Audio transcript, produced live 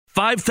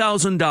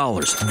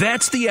$5,000.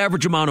 That's the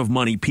average amount of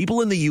money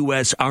people in the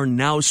U.S. are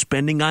now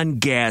spending on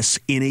gas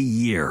in a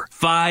year.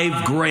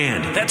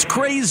 $5,000. That's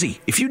crazy.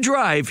 If you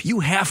drive, you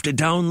have to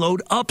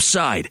download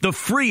Upside, the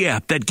free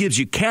app that gives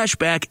you cash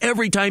back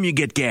every time you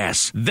get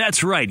gas.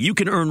 That's right. You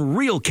can earn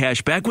real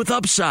cash back with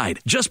Upside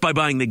just by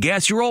buying the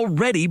gas you're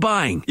already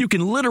buying. You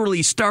can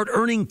literally start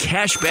earning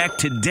cash back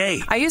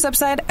today. I use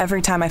Upside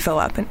every time I fill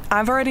up, and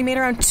I've already made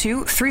around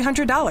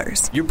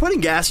 $300. You're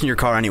putting gas in your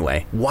car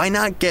anyway. Why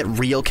not get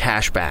real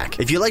cash back?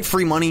 If you like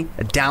free money,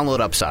 download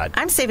Upside.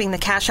 I'm saving the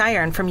cash I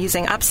earn from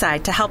using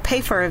Upside to help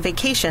pay for a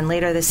vacation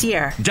later this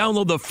year.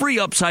 Download the free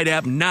Upside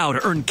app now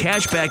to earn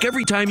cash back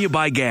every time you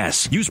buy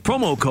gas. Use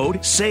promo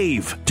code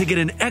SAVE to get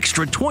an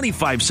extra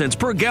 25 cents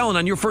per gallon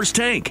on your first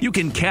tank. You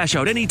can cash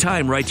out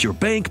anytime right to your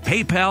bank,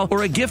 PayPal,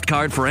 or a gift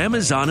card for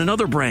Amazon and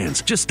other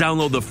brands. Just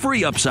download the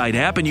free Upside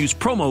app and use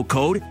promo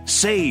code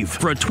SAVE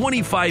for a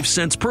 25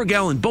 cents per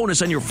gallon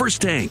bonus on your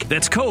first tank.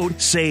 That's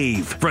code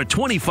SAVE for a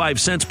 25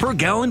 cents per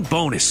gallon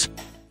bonus.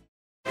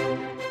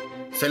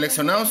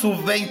 Seleccionado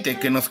sub-20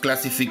 que nos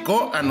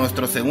clasificó a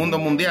nuestro segundo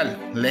mundial,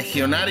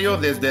 legionario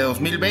desde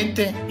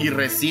 2020 y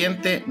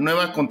reciente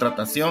nueva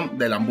contratación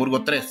del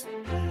Hamburgo 3.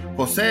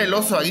 José el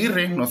Oso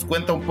Aguirre nos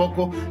cuenta un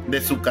poco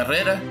de su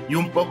carrera y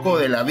un poco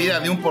de la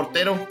vida de un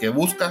portero que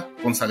busca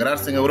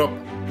consagrarse en Europa.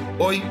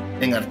 Hoy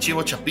en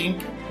Archivo Chapín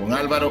con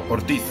Álvaro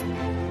Ortiz.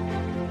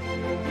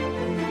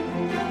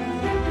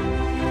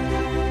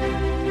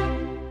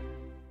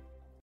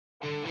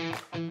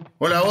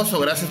 Hola Oso,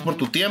 gracias por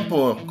tu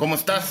tiempo. ¿Cómo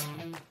estás?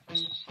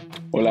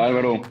 Hola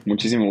Álvaro,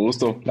 muchísimo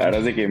gusto. La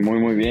verdad es de que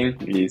muy bien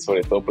y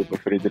sobre todo pues muy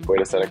feliz de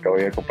poder estar acá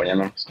hoy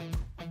acompañándonos.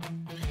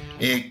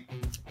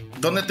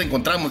 ¿Dónde te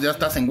encontramos? ¿Ya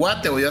estás en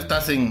Guate o ya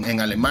estás en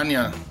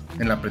Alemania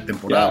en la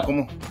pretemporada?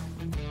 ¿Cómo?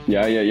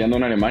 Ya ando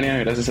en Alemania,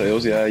 gracias a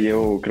Dios. Ya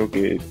llevo creo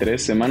que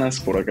 3 semanas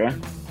por acá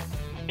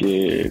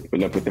que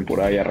pues, la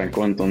pretemporada ya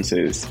arrancó,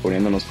 entonces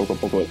poniéndonos poco a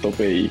poco de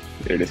tope y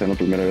regresando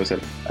primero vez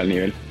al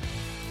nivel.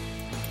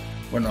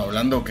 Bueno,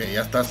 hablando que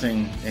ya estás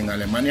en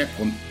Alemania,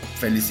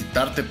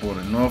 felicitarte por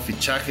el nuevo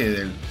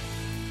fichaje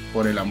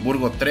por el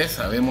Hamburgo 3.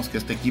 Sabemos que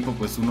este equipo,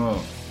 pues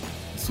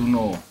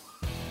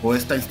o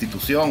esta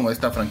institución, o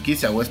esta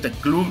franquicia, o este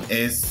club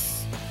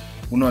es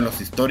uno de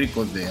los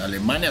históricos de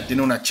Alemania.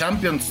 Tiene una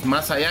Champions,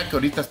 más allá que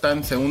ahorita está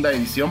en segunda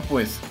división,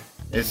 pues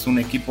es un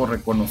equipo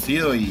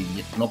reconocido y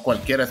no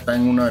cualquiera está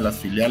en una de las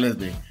filiales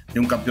de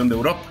un campeón de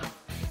Europa.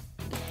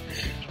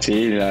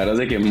 Sí, la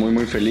verdad es que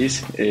muy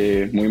feliz,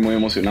 muy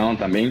emocionado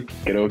también.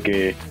 Creo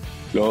que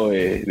luego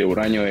de un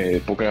año de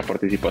poca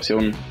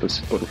participación,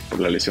 pues por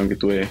la lesión que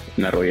tuve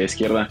en la rodilla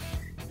izquierda,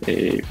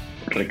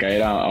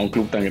 recaer a un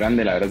club tan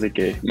grande, la verdad es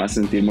que me hace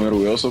sentir muy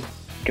orgulloso.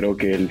 Creo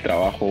que el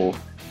trabajo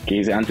que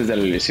hice antes de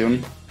la lesión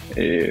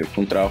fue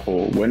un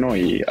trabajo bueno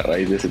y a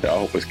raíz de ese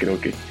trabajo pues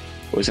creo que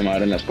hoy se me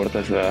abren las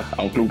puertas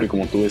a un club que,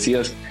 como tú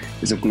decías,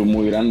 es un club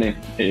muy grande,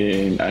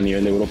 a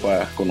nivel de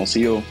Europa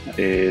conocido.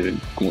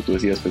 Como tú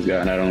decías, pues ya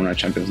ganaron una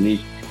Champions League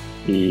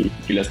y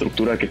la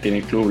estructura que tiene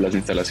el club, las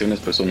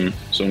instalaciones pues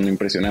son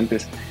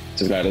impresionantes.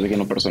 Entonces la verdad es que en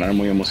lo personal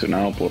muy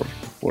emocionado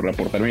por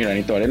aportar mi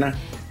granito de arena.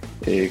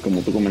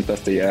 Como tú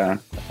comentaste, ya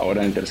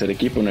ahora en el tercer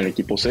equipo, en el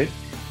equipo C,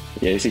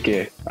 y ahí sí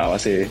que a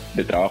base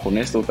de trabajo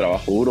honesto,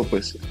 trabajo duro,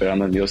 pues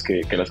esperando en Dios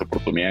que las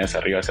oportunidades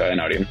arriba se vayan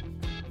abriendo.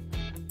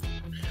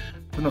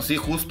 Bueno, sí,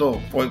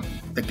 justo hoy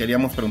te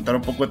queríamos preguntar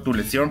un poco de tu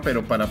lesión,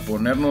 pero para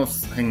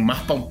ponernos en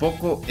mapa un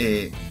poco,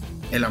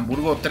 el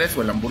Hamburgo 3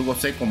 o el Hamburgo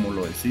C, como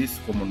lo decís,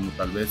 como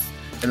tal vez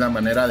es la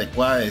manera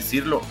adecuada de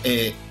decirlo,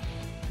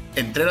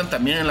 ¿entrenan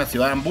también en la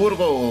ciudad de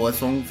Hamburgo o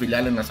son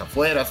filial en las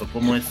afueras o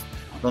cómo es?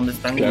 ¿Dónde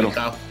están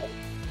ubicados?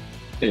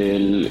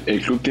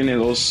 El club tiene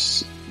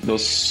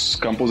dos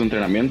campos de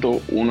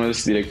entrenamiento. Uno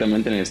es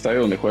directamente en el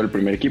estadio donde juega el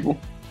primer equipo,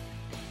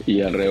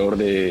 y alrededor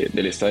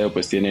del estadio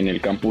pues tienen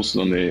el campus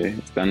donde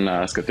están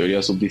las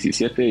categorías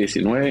sub-17,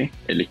 19,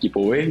 el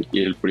equipo B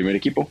y el primer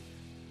equipo.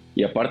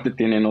 Y aparte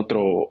tienen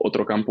otro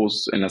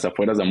campus en las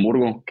afueras de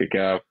Hamburgo que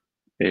queda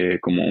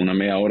como una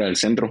media hora del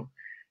centro.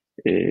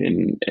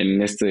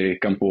 En este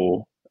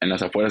campo en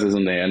las afueras es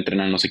donde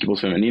entrenan los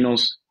equipos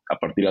femeninos a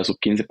partir de la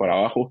sub-15 para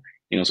abajo,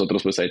 y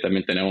nosotros pues ahí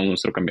también tenemos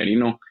nuestro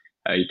camerino,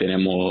 ahí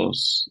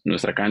tenemos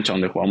nuestra cancha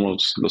donde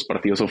jugamos los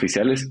partidos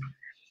oficiales.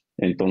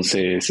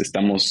 Entonces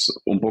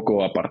estamos un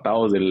poco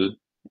apartados del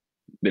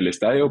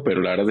estadio,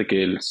 pero la verdad es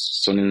que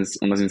son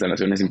unas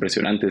instalaciones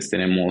impresionantes.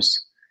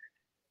 Tenemos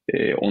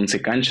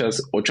 11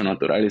 canchas, 8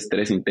 naturales,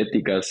 3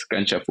 sintéticas,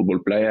 cancha de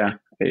fútbol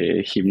playa,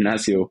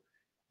 gimnasio,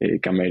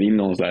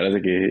 camerinos. La verdad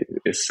es que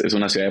es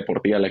una ciudad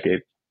deportiva la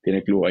que tiene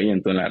el club ahí.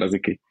 Entonces la verdad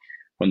es que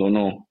cuando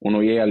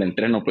uno llega al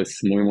entreno, pues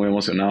muy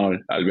emocionado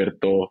al ver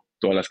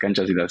todas las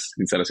canchas y las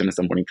instalaciones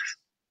tan bonitas.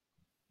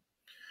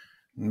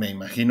 Me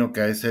imagino que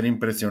ha de ser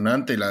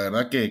impresionante, y la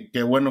verdad que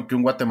qué bueno que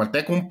un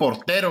guatemalteco, un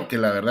portero, que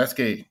la verdad es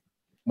que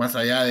más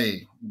allá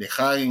de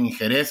Hagen y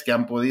Jerez, que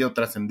han podido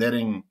trascender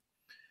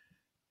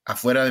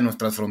afuera de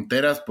nuestras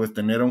fronteras, pues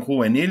tener un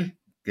juvenil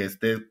que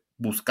esté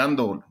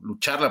buscando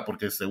lucharla,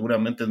 porque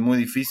seguramente es muy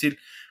difícil.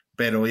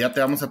 Pero ya te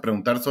vamos a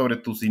preguntar sobre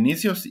tus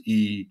inicios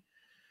y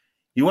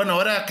Y bueno,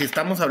 ahora que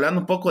estamos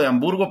hablando un poco de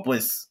Hamburgo,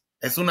 pues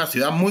es una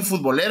ciudad muy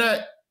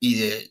futbolera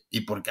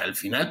y porque al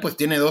final pues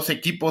tiene dos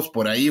equipos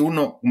por ahí,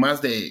 uno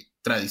más de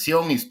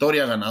tradición,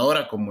 historia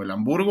ganadora como el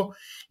Hamburgo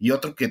y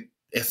otro que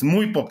es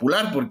muy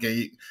popular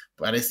porque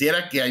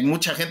pareciera que hay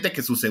mucha gente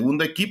que su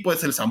segundo equipo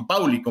es el San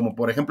Pauli, como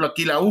por ejemplo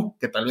aquí la U,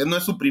 que tal vez no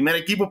es su primer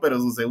equipo, pero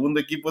su segundo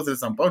equipo es el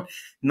San Pauli.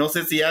 No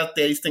sé si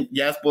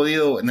ya has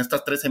podido en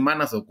estas 3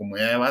 semanas o como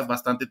ya llevas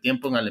bastante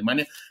tiempo en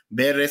Alemania,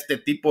 ver este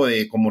tipo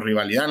de como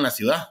rivalidad en la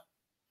ciudad.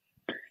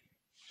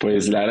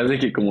 Pues la verdad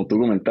es que como tú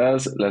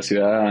comentabas, la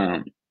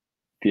ciudad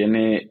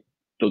tiene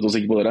los dos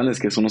equipos grandes,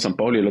 que es uno San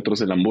Pablo y el otro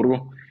es el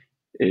Hamburgo.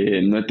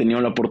 No he tenido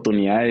la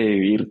oportunidad de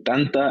vivir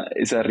tanta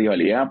esa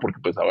rivalidad, porque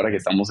pues ahora que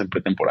estamos en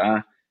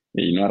pretemporada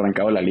y no ha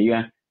arrancado la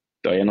liga,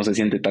 todavía no se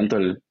siente tanto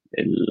el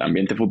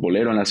ambiente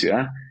futbolero en la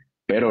ciudad,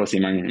 pero sí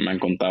me han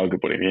contado que,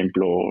 por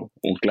ejemplo,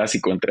 un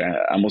clásico entre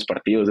ambos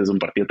partidos es un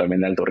partido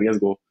también de alto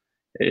riesgo.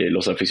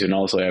 Los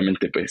aficionados,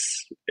 obviamente,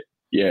 pues,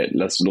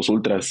 los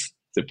ultras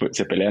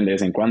se pelean de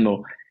vez en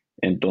cuando.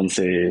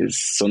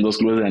 Entonces, son dos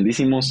clubes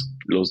grandísimos.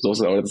 Los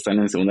dos ahora están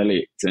en segunda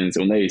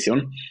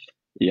división.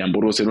 Y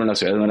Hamburgo, siendo una de las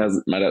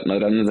ciudades más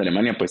grandes de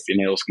Alemania, pues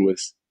tiene dos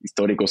clubes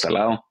históricos al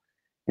lado.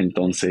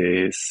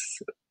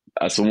 Entonces,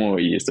 asumo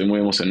y estoy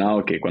muy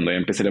emocionado que cuando ya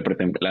empiece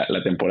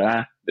la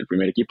temporada del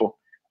primer equipo,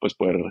 pues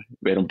poder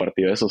ver un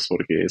partido de esos,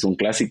 porque es un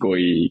clásico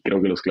y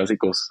creo que los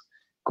clásicos,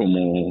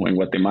 como en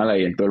Guatemala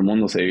y en todo el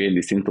mundo, se viven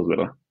distintos,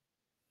 ¿verdad?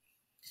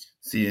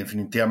 Sí,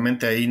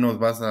 definitivamente ahí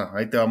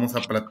te vamos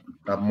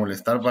a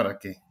molestar para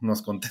que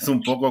nos contes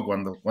un poco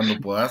cuando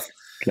puedas.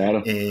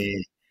 Claro.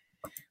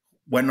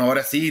 Bueno,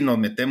 ahora sí nos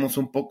metemos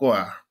un poco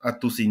a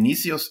tus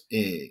inicios.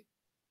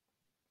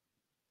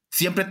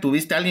 ¿Siempre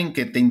tuviste a alguien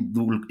que te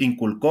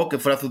inculcó que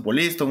fuera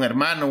futbolista, un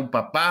hermano, un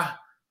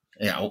papá,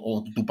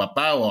 o tu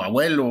papá o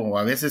abuelo, o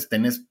a veces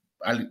tenés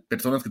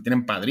personas que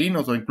tienen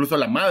padrinos, o incluso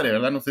la madre,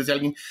 ¿verdad? No sé si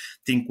alguien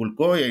te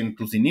inculcó en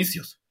tus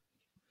inicios.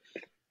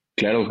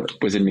 Claro,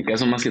 pues en mi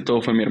caso más que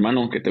todo fue mi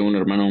hermano, que tengo un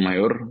hermano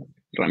mayor,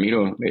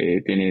 Ramiro,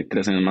 tiene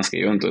 3 años más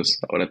que yo,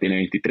 entonces ahora tiene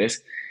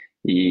 23.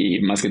 Y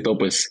más que todo,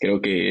 pues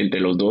creo que entre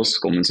los dos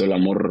comenzó el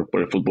amor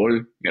por el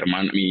fútbol.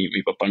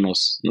 Mi papá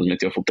nos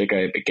metió a Futeca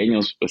de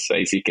pequeños, pues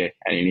ahí sí que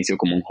al inicio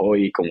como un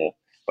hobby, como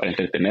para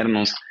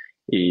entretenernos.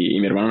 Y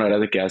mi hermano la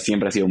verdad es que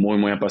siempre ha sido muy,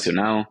 muy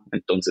apasionado.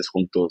 Entonces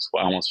juntos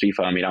jugábamos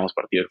FIFA, miramos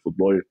partidos de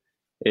fútbol,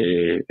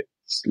 eh,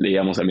 le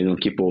íbamos al mismo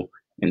equipo.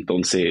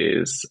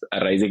 Entonces, a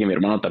raíz de que mi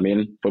hermano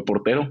también fue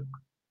portero,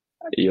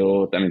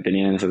 yo también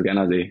tenía esas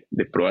ganas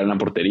de probar en la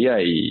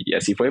portería y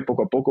así fue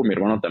poco a poco. Mi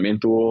hermano también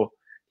tuvo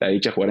la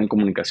dicha de jugar en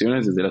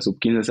comunicaciones desde la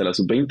sub-15 hasta la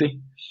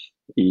sub-20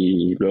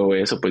 y luego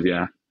de eso pues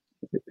ya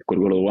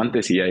colgó los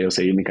guantes y ya yo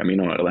seguí mi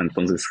camino, ¿verdad?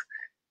 Entonces,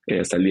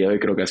 hasta el día de hoy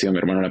creo que ha sido mi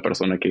hermano la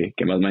persona que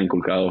más me ha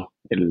inculcado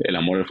el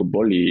amor al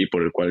fútbol y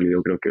por el cual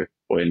yo creo que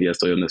hoy en día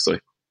estoy donde estoy.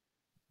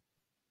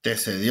 Te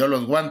cedió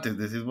los guantes,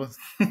 decís vos.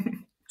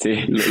 Sí,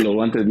 los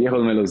guantes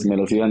viejos me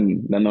los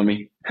iban dando a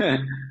mí.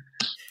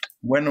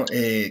 Bueno,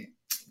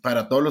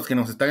 para todos los que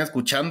nos están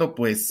escuchando,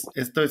 pues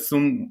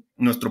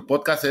nuestro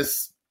podcast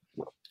es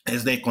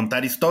de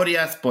contar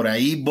historias. Por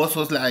ahí vos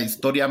sos la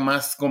historia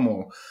más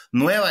como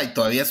nueva y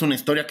todavía es una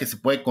historia que se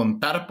puede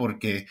contar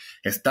porque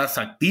estás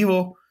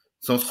activo,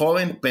 sos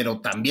joven, pero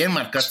también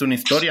marcaste una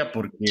historia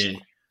porque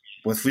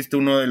pues fuiste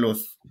uno de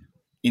los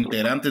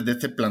integrantes de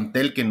este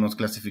plantel que nos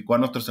clasificó a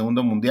nuestro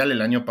segundo mundial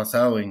el año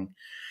pasado en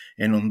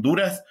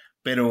Honduras.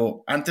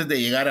 Pero antes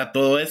de llegar a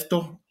todo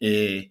esto,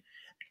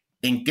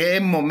 ¿en qué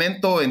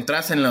momento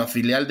entras en la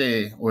filial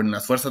o en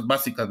las fuerzas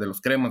básicas de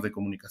los Cremas de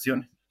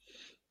Comunicaciones?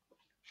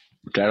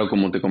 Claro,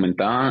 como te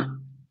comentaba,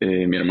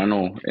 mi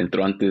hermano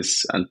entró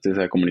antes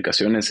a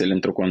comunicaciones, él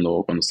entró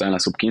cuando estaba en la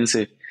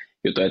sub-15,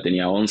 yo todavía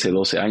tenía 11,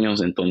 12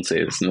 años,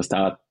 entonces no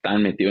estaba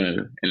tan metido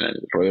en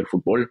el rollo del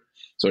fútbol.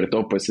 Sobre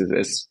todo, pues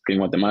es que en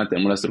Guatemala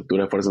tenemos la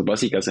estructura de fuerzas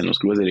básicas en los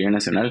clubes de Liga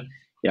Nacional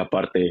y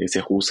aparte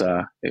se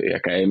usa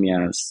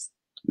academias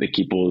de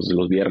equipos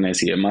los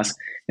viernes y demás.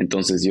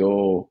 Entonces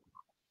yo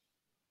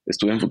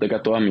estuve en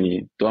Futeca toda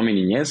mi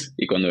niñez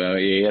y cuando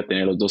llegué a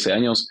tener los 12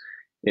 años,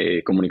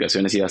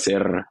 comunicaciones iba a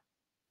hacer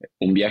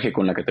un viaje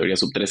con la categoría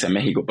sub-13 a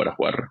México para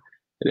jugar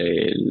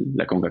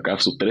la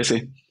CONCACAF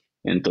sub-13.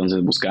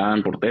 Entonces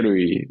buscaban portero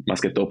y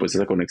más que todo pues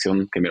esa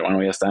conexión que mi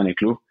hermano ya estaba en el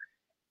club,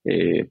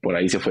 por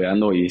ahí se fue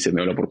dando y se me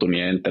dio la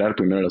oportunidad de entrar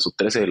primero a la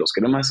sub-13 de los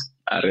Cremas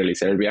a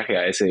realizar el viaje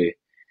a ese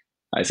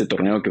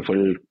torneo que fue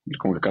el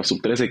CONCACAF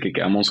sub-13 que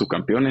quedamos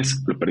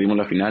subcampeones, lo perdimos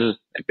la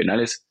final en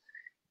penales,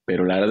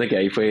 pero la verdad es que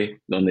ahí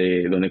fue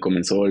donde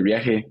comenzó el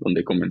viaje,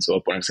 donde comenzó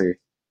a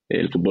ponerse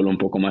el fútbol un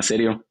poco más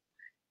serio.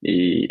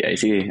 Y ahí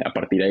sí, a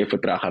partir de ahí fue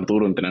trabajar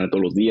duro, entrenar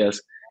todos los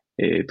días.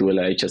 Tuve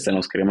la dicha de estar en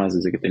los Cremas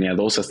desde que tenía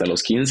 12 hasta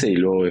los 15 y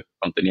luego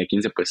cuando tenía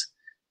 15 pues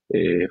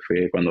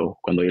fue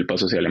cuando di el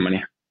paso hacia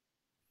Alemania.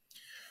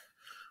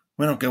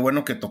 Bueno, qué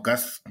bueno que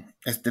tocas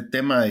este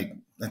tema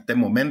este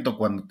momento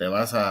cuando te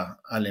vas a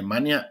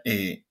Alemania.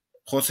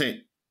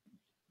 José,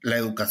 la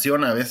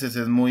educación a veces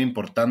es muy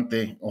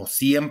importante o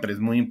siempre es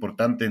muy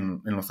importante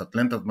en los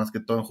atletas, más que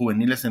todo en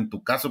juveniles. En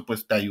tu caso,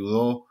 pues te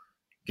ayudó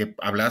que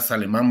hablas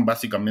alemán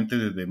básicamente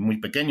desde muy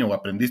pequeño, o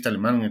aprendiste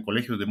alemán en el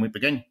colegio desde muy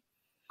pequeño.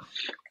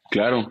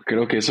 Claro,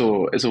 creo que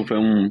eso fue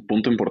un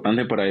punto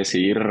importante para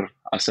decidir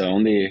hacia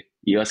dónde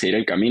iba a seguir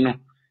el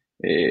camino.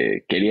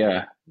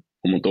 Quería,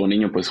 como todo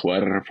niño, pues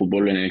jugar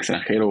fútbol en el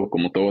extranjero,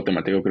 como todo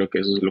guatemalteco, creo que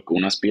eso es lo que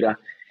uno aspira.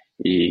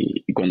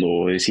 Y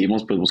cuando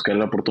decidimos pues buscar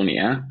la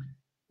oportunidad,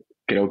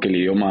 creo que el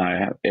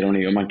idioma era un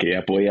idioma que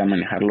ya podía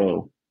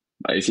manejarlo,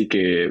 ahí sí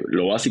que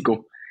lo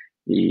básico,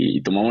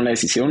 y tomamos la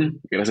decisión.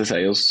 Gracias a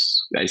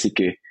Dios, ahí sí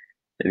que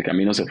el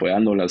camino se fue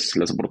dando, las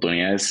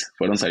oportunidades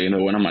fueron saliendo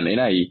de buena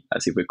manera, y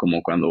así fue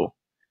como cuando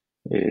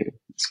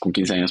con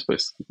 15 años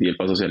pues di el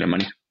paso hacia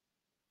Alemania.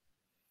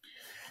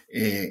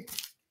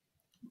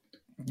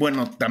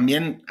 Bueno,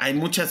 también hay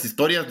muchas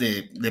historias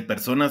de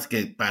personas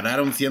que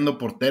pararon siendo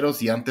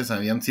porteros y antes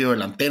habían sido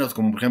delanteros,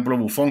 como por ejemplo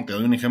Buffon. Te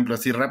doy un ejemplo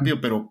así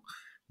rápido, pero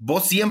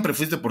vos siempre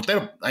fuiste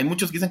portero. Hay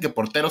muchos que dicen que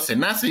portero se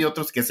nace y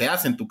otros que se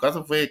hace. En tu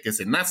caso fue que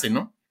se nace,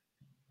 ¿no?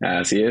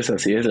 Así es.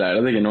 La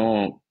verdad es que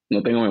no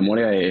tengo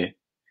memoria de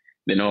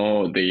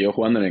yo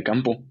jugando en el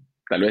campo.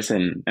 Tal vez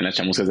en las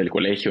chamuscas del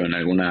colegio, en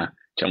alguna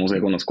chamusca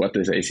con los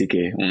cuates, ahí sí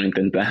que uno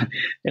intenta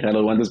dejar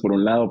los guantes por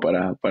un lado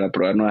para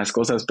probar nuevas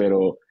cosas,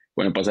 pero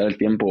con el pasar el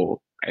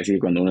tiempo, ahí sí que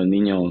cuando uno es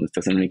niño,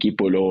 estás en un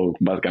equipo y luego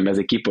cambias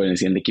de equipo, en el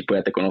siguiente equipo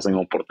ya te conocen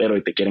como portero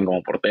y te quieren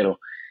como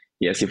portero.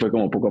 Y así fue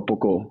como poco a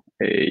poco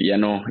ya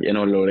no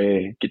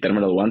logré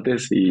quitarme los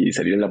guantes y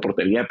salir de la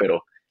portería,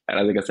 pero la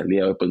verdad es que hasta el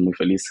día de hoy pues muy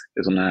feliz.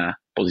 Es una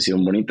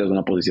posición bonita, es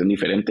una posición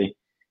diferente.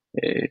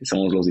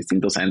 Somos los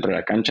distintos adentro de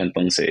la cancha,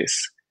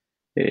 entonces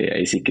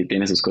ahí sí que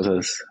tiene sus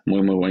cosas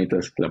muy muy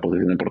bonitas la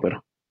posición de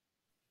portero.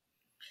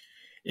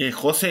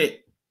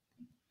 José,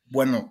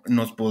 bueno,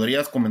 ¿nos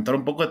podrías comentar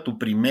un poco de tu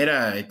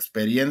primera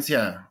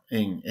experiencia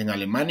en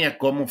Alemania?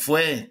 ¿Cómo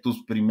fue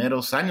tus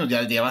primeros años?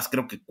 Ya llevas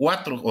creo que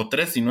 4 o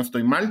 3, si no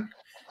estoy mal,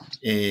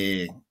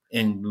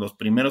 en los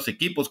primeros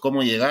equipos.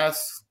 ¿Cómo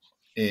llegas?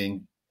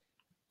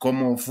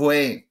 ¿Cómo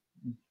fue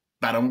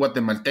para un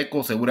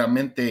guatemalteco?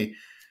 Seguramente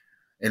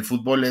el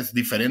fútbol es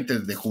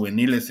diferente de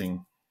juveniles en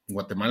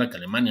Guatemala que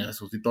Alemania,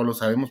 eso sí todos lo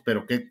sabemos,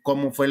 pero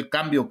 ¿cómo fue el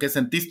cambio? ¿Qué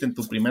sentiste en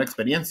tu primera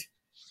experiencia?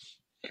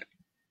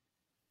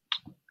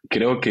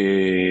 Creo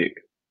que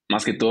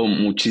más que todo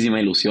muchísima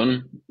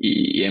ilusión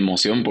y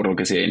emoción por lo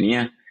que se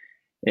venía.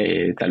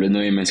 Tal vez no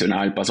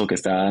dimensionaba el paso que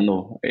estaba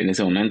dando en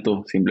ese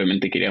momento.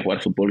 Simplemente quería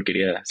jugar fútbol,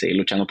 quería seguir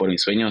luchando por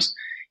mis sueños.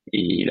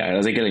 Y la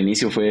verdad es que al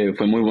inicio fue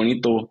muy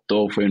bonito,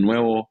 todo fue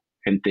nuevo,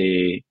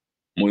 gente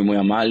muy, muy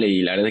amable.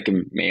 Y la verdad es que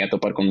me llegué a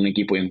topar con un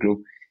equipo y un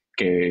club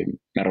que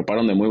me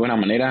arroparon de muy buena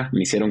manera.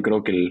 Me hicieron,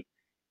 creo que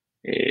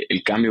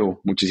el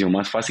cambio muchísimo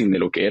más fácil de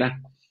lo que era.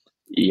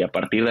 Y a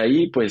partir de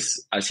ahí,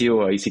 pues ha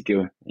sido ahí sí que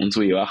un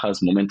sub y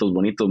bajas, momentos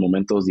bonitos,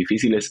 momentos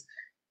difíciles.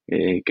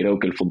 Creo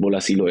que el fútbol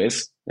así lo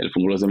es. El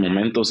fútbol es de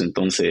momentos,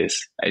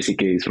 entonces ahí sí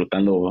que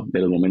disfrutando de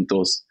los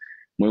momentos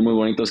muy, muy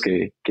bonitos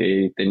que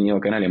he tenido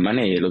acá en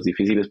Alemania, y de los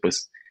difíciles,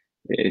 pues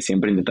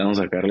siempre intentando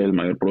sacarle el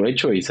mayor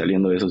provecho y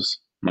saliendo de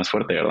esos más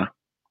fuerte, ¿verdad?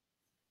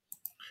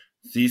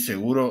 Sí,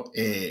 seguro.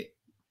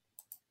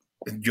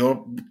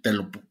 Yo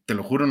te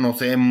lo juro, no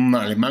sé en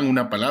alemán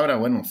una palabra.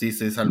 Bueno, sí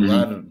sé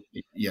saludar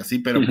y así,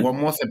 pero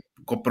 ¿cómo se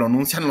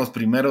pronuncian los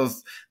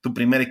primeros, tu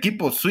primer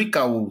equipo?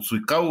 Zwickau,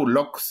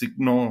 Lok,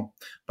 no,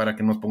 para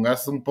que nos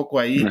pongas un poco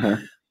ahí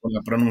con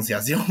la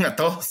pronunciación a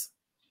todos.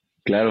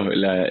 Claro,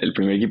 el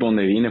primer equipo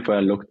donde vine fue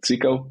a Lok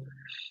Zwickau.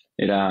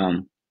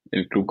 Era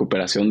el club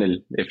cooperación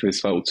del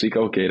FSV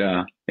Zwickau, que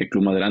era el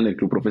club más grande, el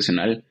club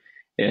profesional.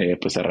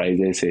 Pues a raíz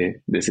de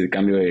ese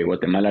cambio de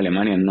Guatemala a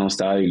Alemania no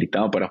estaba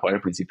habilitado para jugar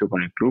al principio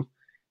con el club,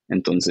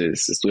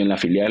 entonces estuve en la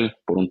filial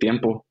por un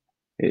tiempo,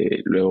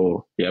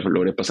 luego ya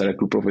logré pasar al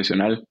club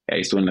profesional,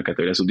 ahí estuve en la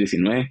categoría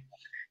sub-19,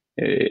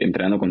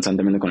 entrenando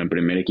constantemente con el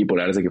primer equipo.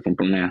 La verdad es que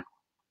fue una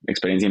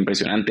experiencia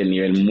impresionante, el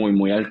nivel muy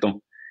muy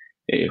alto,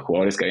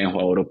 jugadores que habían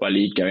jugado Europa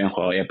League, que habían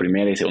jugado ya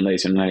primera y segunda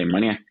división en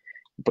Alemania,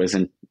 pues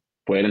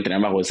poder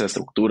entrenar bajo esa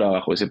estructura,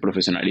 bajo ese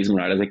profesionalismo.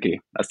 La verdad es que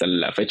hasta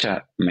la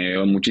fecha me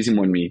veo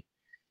muchísimo en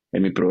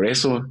mi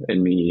progreso,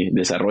 en mi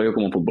desarrollo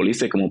como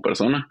futbolista y como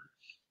persona.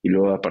 Y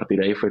luego a partir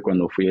de ahí fue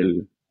cuando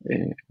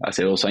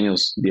hace 2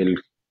 años di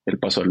el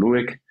paso al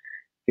Lübeck,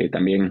 que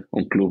también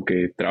un club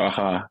que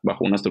trabaja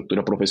bajo una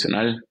estructura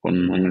profesional,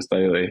 con un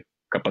estadio de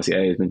capacidad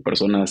de 1,000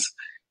 personas,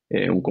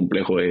 un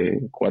complejo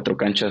de 4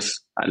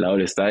 canchas al lado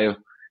del estadio.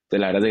 Entonces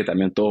la verdad es que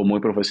también todo muy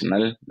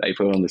profesional. Ahí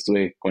fue donde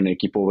estuve con el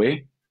equipo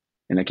B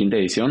en la 5ª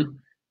división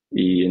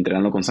y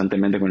entrenando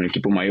constantemente con el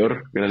equipo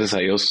mayor. Gracias a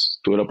Dios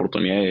tuve la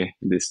oportunidad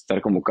de estar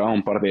convocado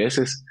un par de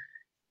veces,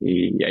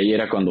 y ahí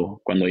era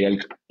cuando ya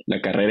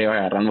la carrera iba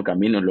agarrando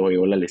camino. Luego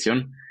llegó la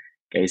lesión,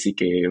 que ahí sí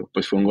que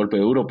pues fue un golpe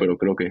duro, pero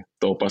creo que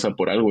todo pasa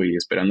por algo, y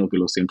esperando que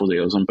los tiempos de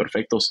Dios son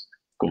perfectos,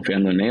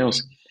 confiando en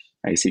ellos.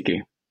 Ahí sí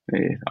que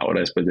ahora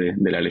después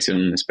de la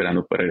lesión,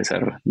 esperando poder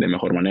regresar de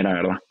mejor manera,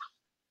 ¿verdad?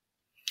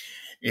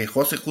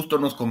 José, justo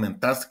nos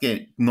comentás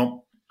que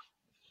no,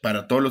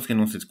 para todos los que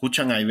nos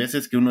escuchan, hay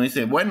veces que uno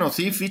dice, bueno,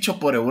 sí, ficho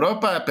por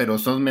Europa, pero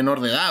sos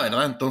menor de edad,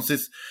 ¿verdad?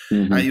 Entonces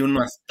hay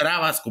unas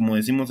trabas, como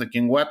decimos aquí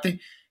en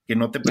Guate, que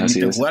no te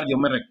permiten jugar.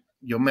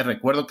 yo me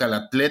recuerdo que al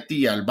Atleti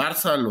y al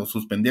Barça lo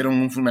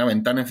suspendieron una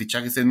ventana en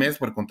fichaje 6 meses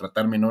por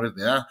contratar menores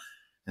de edad.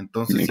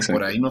 Entonces, Exacto. si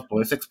por ahí nos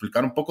podés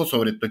explicar un poco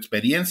sobre tu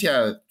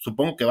experiencia,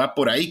 supongo que va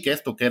por ahí, que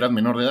eras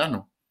menor de edad,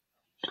 ¿no?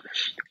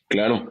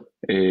 Claro,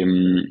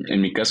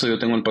 en mi caso yo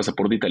tengo el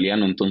pasaporte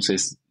italiano,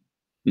 entonces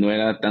no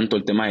era tanto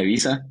el tema de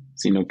visa,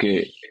 sino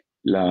que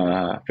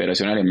la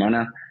Federación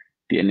Alemana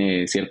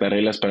tiene ciertas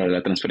reglas para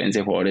la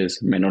transferencia de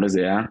jugadores menores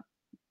de edad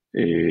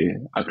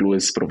a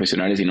clubes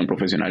profesionales y no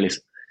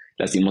profesionales.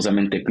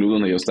 Lastimosamente el club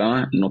donde yo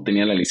estaba no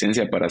tenía la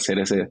licencia para hacer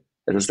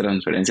esas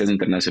transferencias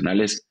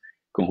internacionales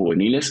con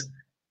juveniles,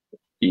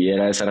 y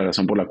era esa la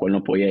razón por la cual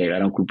no podía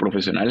llegar a un club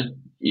profesional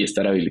y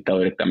estar habilitado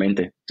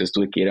directamente. Entonces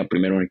tuve que ir a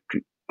primero al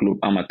club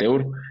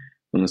amateur,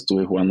 donde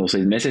estuve jugando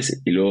 6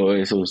 meses, y luego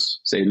de esos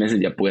 6 meses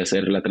ya pude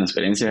hacer la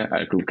transferencia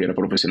al club que era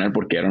profesional,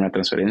 porque era una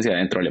transferencia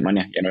dentro de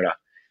Alemania, ya no era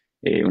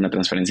una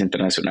transferencia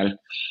internacional,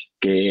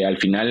 que al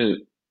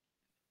final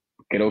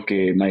creo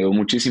que me ayudó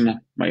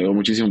muchísimo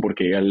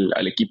porque llegué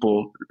al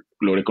equipo,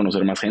 logré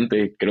conocer más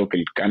gente. Creo que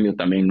el cambio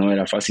también no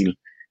era fácil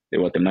de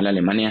Guatemala a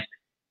Alemania,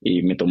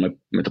 y me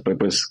topé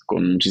pues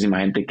con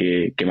muchísima gente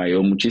que me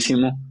ayudó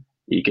muchísimo,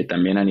 y que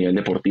también a nivel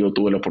deportivo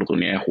tuve la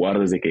oportunidad de jugar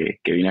desde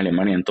que vine a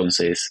Alemania.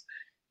 Entonces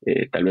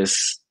tal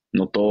vez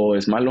no todo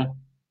es malo,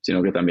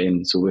 sino que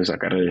también supe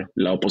sacar el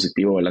lado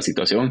positivo de la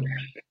situación.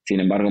 Sin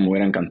embargo, me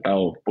hubiera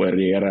encantado poder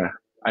llegar a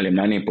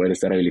Alemania y poder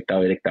estar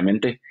habilitado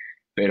directamente,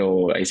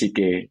 pero ahí sí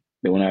que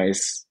de una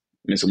vez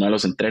me sumé a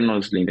los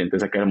entrenos, le intenté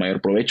sacar el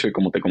mayor provecho, y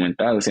como te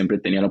comentaba, siempre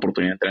tenía la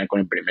oportunidad de entrenar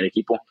con el primer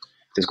equipo.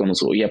 Entonces cuando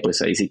subía,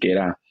 pues ahí sí que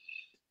era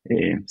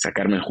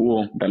sacarme el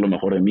jugo, dar lo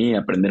mejor de mí,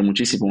 aprender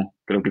muchísimo.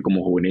 Creo que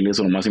como juvenil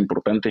eso es lo más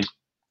importante.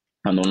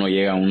 Cuando uno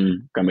llega a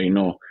un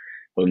camerino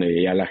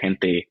donde ya la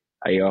gente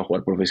ha llegado a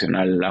jugar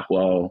profesional, ha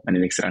jugado en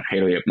el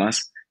extranjero y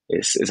demás,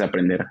 es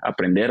aprender,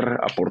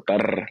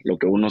 aportar lo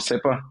que uno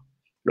sepa,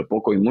 lo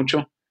poco y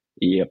mucho,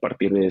 y a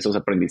partir de esos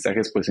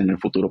aprendizajes, pues en el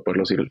futuro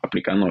poderlos ir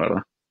aplicando,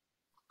 ¿verdad?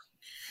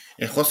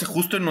 José,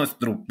 justo en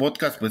nuestro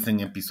podcast, pues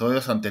en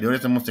episodios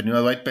anteriores hemos tenido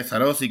a Dwight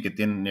Pesarosi, que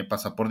tiene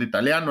pasaporte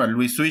italiano, a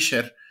Luis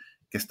Swisher,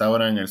 que está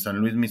ahora en el San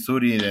Luis,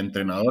 Missouri, de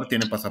entrenador,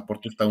 tiene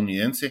pasaporte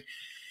estadounidense.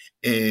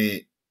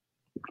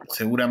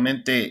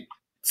 Seguramente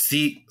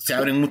sí se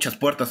abren muchas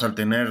puertas al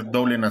tener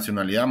doble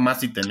nacionalidad, más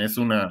si tenés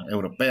una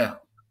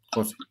europea,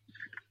 José.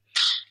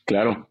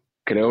 Claro,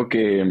 creo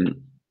que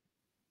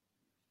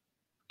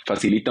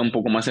facilita un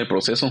poco más el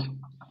proceso.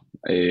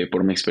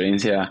 Por mi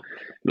experiencia,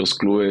 los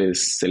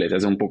clubes se les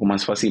hace un poco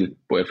más fácil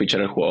poder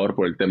fichar al jugador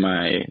por el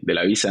tema de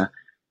la visa.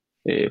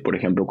 Por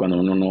ejemplo, cuando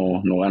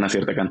uno no gana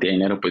cierta cantidad de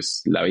dinero,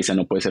 pues la visa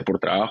no puede ser por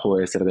trabajo,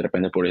 debe ser de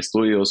repente por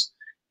estudios.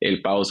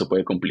 El pago se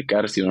puede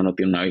complicar si uno no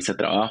tiene una visa de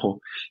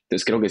trabajo.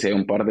 Entonces creo que sí hay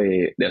un par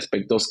de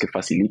aspectos que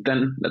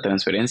facilitan la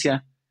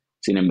transferencia.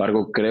 Sin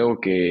embargo, creo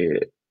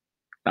que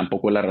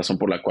tampoco es la razón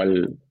por la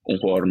cual un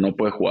jugador no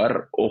puede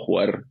jugar o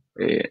jugar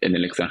en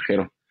el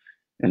extranjero.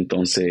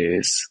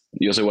 Entonces,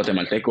 yo soy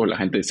guatemalteco, la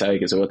gente sabe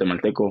que soy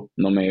guatemalteco,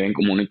 no me ven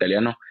como un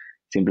italiano.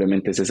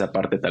 Simplemente es esa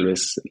parte tal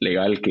vez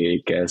legal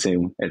que hace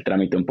el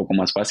trámite un poco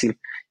más fácil,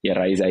 y a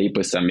raíz de ahí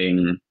pues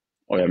también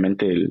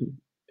obviamente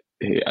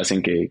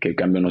hacen que el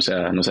cambio no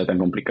sea tan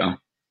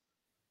complicado.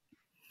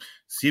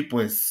 Sí,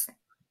 pues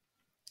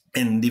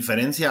en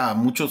diferencia a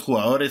muchos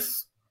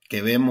jugadores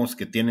que vemos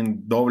que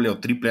tienen doble o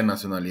triple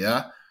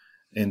nacionalidad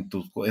en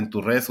tus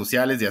redes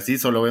sociales y así,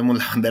 solo vemos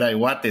la bandera de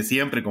Guate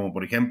siempre, como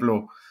por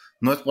ejemplo,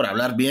 no es por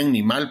hablar bien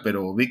ni mal,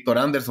 pero Víctor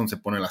Anderson se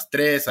pone las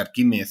 3,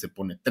 Arquímedes se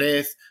pone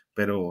 3,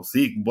 pero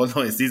sí, vos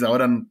lo decís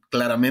ahora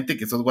claramente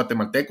que sos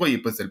guatemalteco, y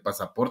pues el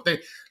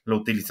pasaporte lo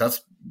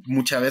utilizás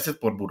muchas veces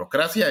por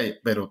burocracia,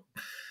 pero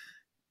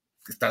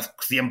estás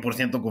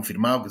 100%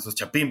 confirmado que sos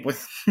chapín,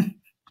 pues.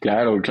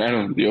 Claro,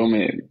 yo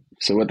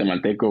soy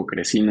guatemalteco,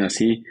 crecí,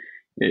 nací,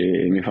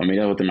 mi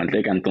familia es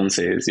guatemalteca,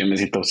 entonces yo me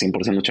siento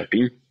 100%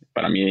 chapín.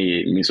 Para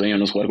mí mi sueño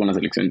no es jugar con la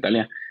selección de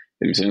Italia,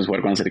 mi sueño es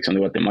jugar con la selección de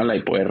Guatemala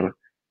y poder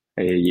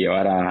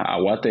llevar a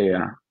Guate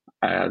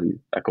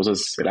a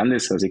cosas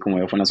grandes, así como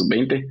ya fue en la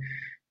sub-20.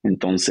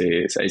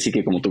 Entonces ahí sí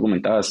que, como tú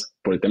comentabas,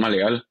 por el tema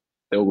legal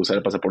tengo que usar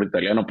el pasaporte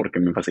italiano porque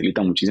me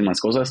facilita muchísimas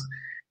cosas,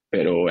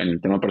 pero en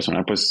el tema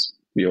personal pues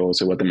yo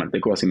soy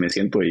guatemalteco, así me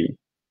siento y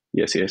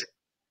así es.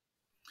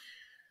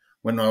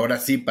 Bueno, ahora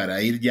sí,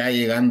 para ir ya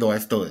llegando a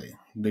esto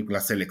de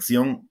la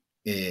selección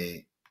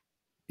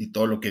y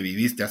todo lo que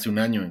viviste hace un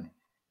año en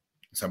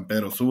San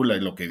Pedro Sula y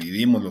lo que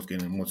vivimos, los que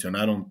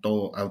emocionaron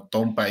a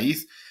todo un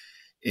país.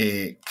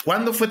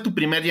 ¿Cuándo fue tu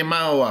primer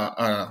llamado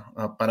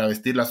para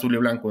vestir la azul y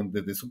blanco?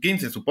 Desde su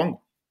 15,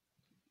 supongo.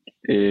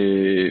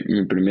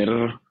 Mi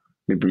primera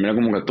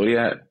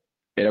convocatoria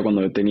era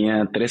cuando yo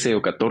tenía 13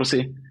 o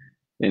 14.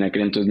 En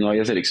aquel entonces no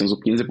había selección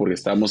sub-15 porque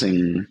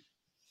no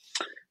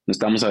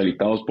estábamos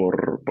habilitados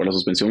por la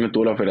suspensión que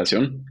tuvo la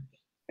federación.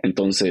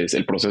 Entonces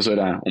el proceso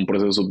era un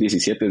proceso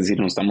sub-17, es decir,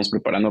 nos estamos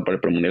preparando para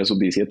el premundial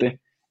sub-17,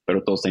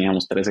 pero todos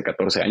teníamos 13,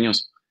 14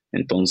 años.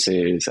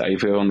 Entonces ahí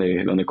fue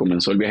donde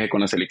comenzó el viaje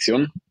con la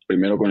selección,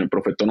 primero con el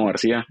profe Tono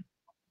García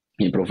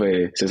y el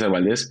profe César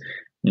Valdés,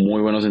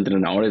 muy buenos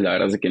entrenadores. La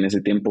verdad es que en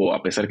ese tiempo,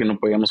 a pesar que no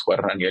podíamos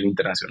jugar a nivel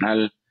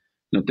internacional,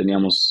 no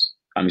teníamos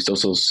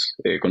amistosos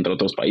contra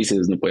otros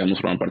países, no podíamos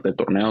formar parte de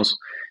torneos,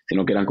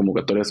 sino que eran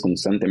convocatorias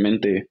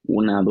constantemente,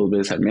 1 o 2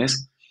 veces al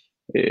mes,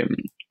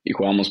 y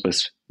jugábamos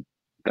pues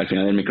al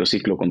final del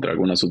microciclo contra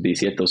alguna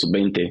sub-17 o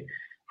sub-20,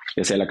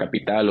 ya sea de la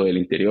capital o del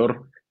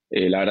interior.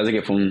 La verdad es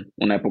que fue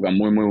una época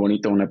muy muy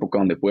bonita, una época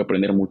donde pude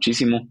aprender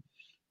muchísimo,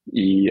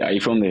 y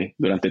ahí fue donde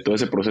durante todo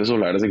ese proceso,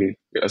 la verdad es que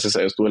gracias a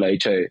Dios tuve la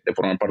dicha de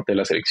formar parte de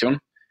la selección.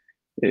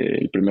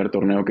 El primer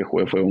torneo que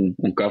jugué fue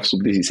un CAF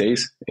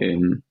sub-16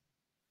 en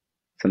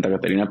Santa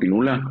Catarina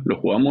Pinula, lo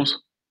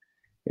jugamos.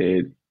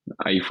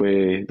 Ahí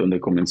fue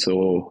donde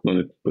comenzó,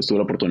 donde pues tuve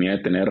la oportunidad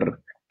de tener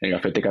el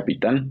gafete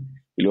capitán,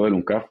 y luego del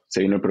UNCAF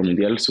se vino el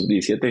premundial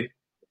sub-17,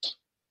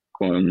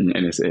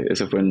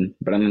 ese fue en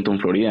Bradenton,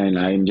 Florida, en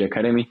la AMG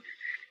Academy.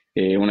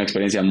 Una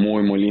experiencia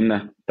muy muy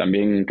linda,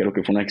 también creo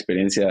que fue una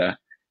experiencia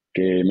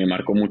que me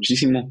marcó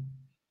muchísimo.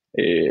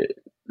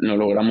 No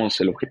logramos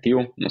el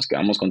objetivo, nos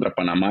quedamos contra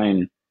Panamá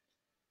en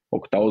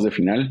octavos de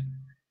final.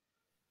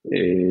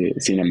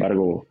 Sin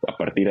embargo, a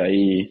partir de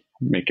ahí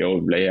me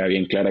quedó la idea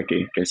bien clara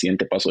que el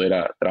siguiente paso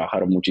era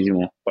trabajar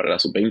muchísimo para la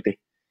sub-20,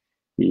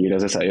 y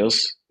gracias a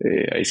Dios,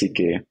 ahí sí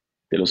que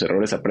de los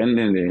errores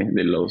aprenden,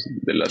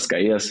 de las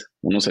caídas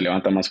uno se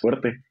levanta más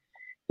fuerte,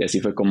 y así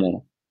fue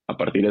como a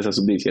partir de esa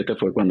sub-17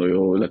 fue cuando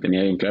yo la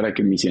tenía bien clara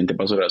que mi siguiente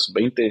paso era la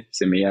sub-20,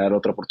 se me iba a dar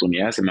otra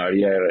oportunidad, se me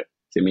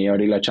iba a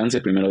abrir la chance,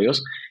 primero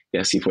Dios, y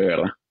así fue,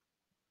 ¿verdad?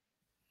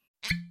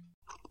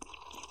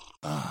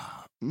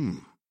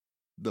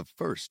 The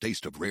first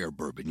taste of rare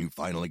bourbon you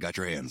finally got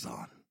your hands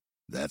on.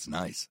 That's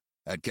nice.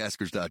 At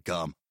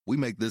Caskers.com, we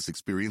make this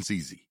experience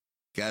easy.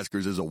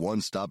 Caskers is a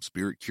one-stop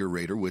spirit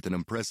curator with an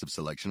impressive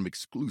selection of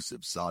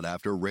exclusive,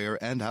 sought-after, rare,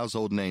 and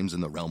household names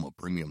in the realm of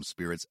premium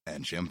spirits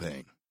and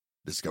champagne.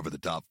 Discover the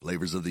top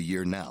flavors of the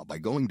year now by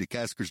going to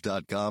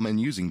Caskers.com and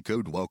using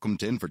code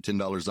WELCOME10 for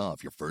 $10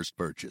 off your first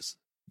purchase.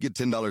 Get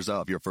 $10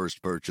 off your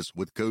first purchase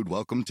with code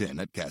WELCOME10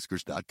 at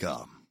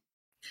Caskers.com.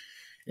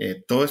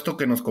 Todo esto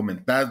que nos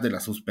comentás de la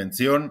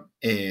suspensión,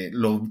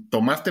 lo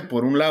tomaste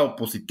por un lado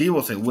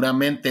positivo.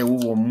 Seguramente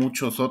hubo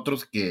muchos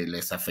otros que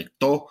les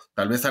afectó,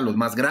 tal vez a los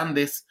más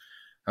grandes,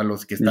 a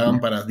los que estaban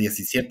para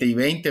 17 y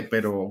 20,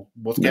 pero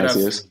vos que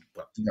eras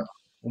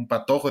un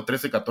patojo de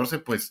 13, 14,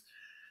 pues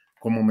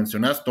como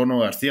mencionás, Tono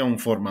García, un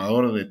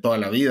formador de toda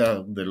la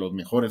vida, de los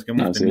mejores que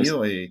hemos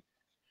tenido.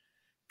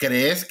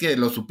 ¿Crees que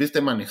lo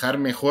supiste manejar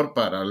mejor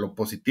para lo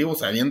positivo,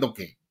 sabiendo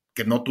que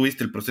no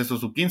tuviste el proceso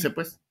sub-15,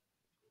 pues?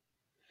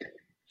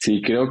 Sí,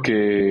 creo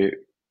que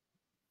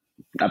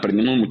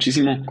aprendimos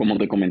muchísimo, como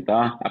te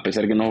comentaba, a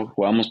pesar que no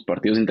jugábamos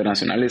partidos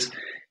internacionales,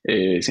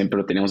 siempre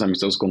lo teníamos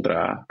amistosos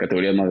contra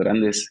categorías más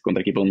grandes,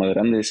 contra equipos más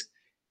grandes.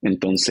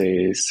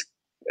 Entonces,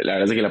 la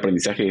verdad es que el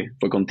aprendizaje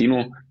fue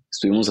continuo.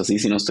 Estuvimos así,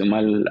 si no estoy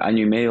mal,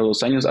 1.5 o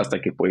 2 años hasta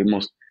que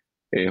pudimos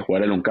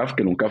jugar el UNCAF,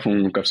 que el UNCAF fue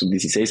un UNCAF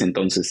sub-16.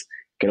 Entonces,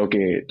 creo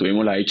que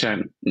tuvimos la dicha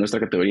en nuestra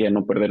categoría de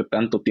no perder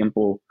tanto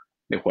tiempo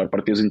de jugar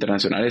partidos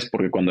internacionales,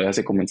 porque cuando ya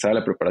se comenzaba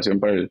la preparación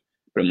para el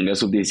Mundial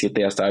Sub-17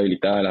 ya estaba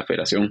habilitada la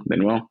federación de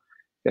nuevo,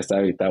 ya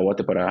estaba habilitada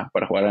Guate para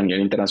jugar a nivel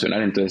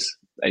internacional. Entonces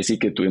ahí sí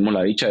que tuvimos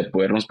la dicha de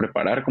podernos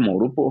preparar como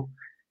grupo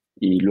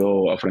y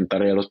luego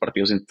afrontar ya los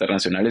partidos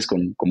internacionales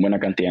con buena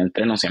cantidad de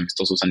entrenos y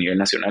amistosos a nivel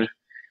nacional.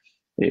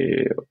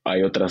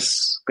 Hay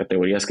otras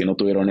categorías que no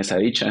tuvieron esa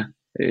dicha.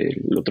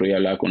 El otro día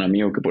hablaba con un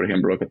amigo que, por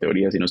ejemplo, la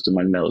categoría, si no estoy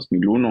mal, en la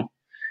 2001,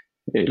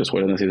 los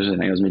jugadores nacidos en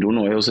el año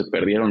 2001, ellos se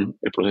perdieron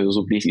el proceso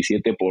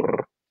Sub-17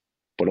 por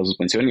la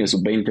suspensión, y el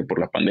Sub-20 por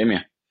la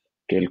pandemia,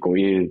 que el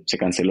COVID se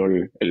canceló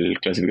el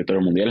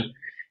clasificatorio mundial.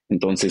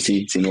 Entonces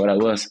sí, sin lugar a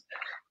dudas,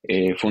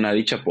 fue una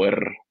dicha poder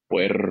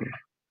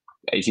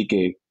ahí sí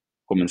que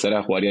comenzar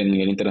a jugar ya a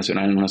nivel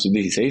internacional en una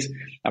sub-16,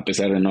 a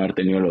pesar de no haber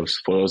tenido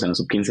los fuegos en la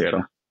sub-15,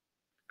 ¿verdad?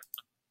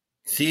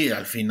 Sí,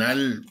 al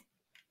final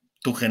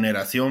tu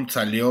generación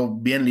salió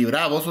bien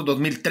librada. Vos sos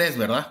 2003,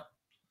 ¿verdad?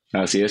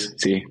 Así es,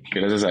 sí,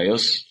 gracias a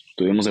Dios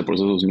tuvimos el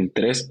proceso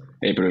 2003,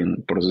 pero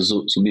el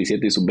proceso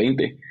sub-17 y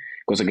sub-20,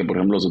 cosa que por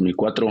ejemplo los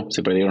 2004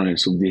 se perdieron el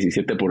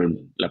sub-17 por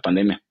la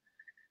pandemia.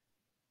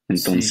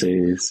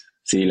 Entonces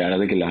sí, la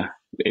verdad es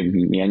que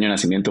mi año de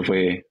nacimiento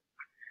fue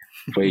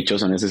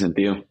dichoso en ese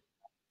sentido.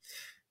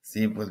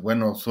 Sí, pues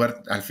bueno,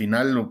 suerte. Al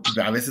final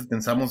a veces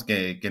pensamos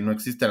que no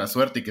existe la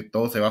suerte y que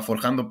todo se va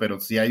forjando, pero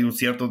sí hay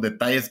ciertos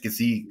detalles que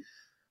sí,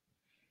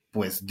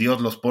 pues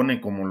Dios los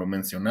pone como lo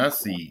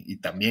mencionás, y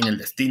también el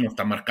destino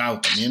está marcado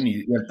también,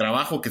 y el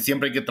trabajo, que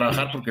siempre hay que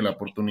trabajar, porque la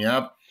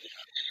oportunidad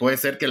puede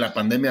ser que la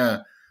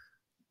pandemia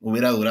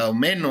hubiera durado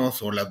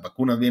menos, o las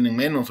vacunas vienen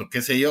menos, o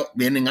qué sé yo,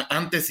 vienen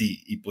antes,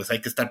 y pues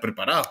hay que estar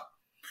preparado.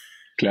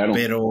 Claro.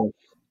 Pero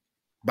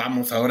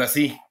vamos, ahora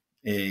sí,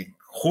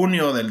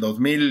 junio del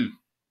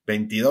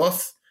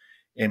 2022,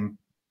 en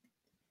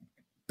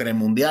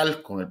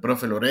premundial con el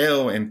profe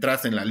Loredo,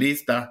 entras en la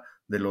lista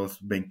de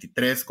los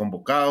 23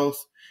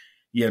 convocados,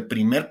 y el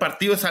primer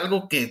partido es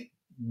algo que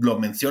lo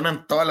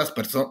mencionan todas las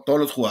personas, todos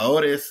los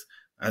jugadores,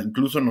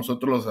 incluso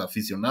nosotros los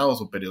aficionados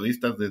o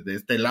periodistas desde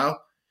este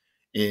lado.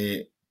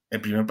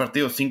 el primer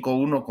partido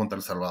 5-1 contra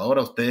El Salvador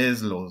a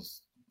ustedes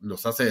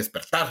los hace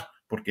despertar,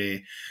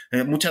 porque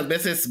muchas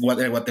veces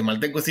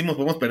guatemalteco decimos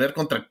podemos perder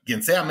contra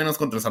quien sea, menos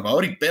contra El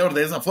Salvador, y peor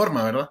de esa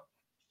forma, ¿verdad?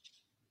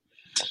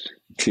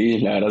 Sí,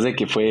 la verdad es de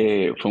que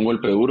fue un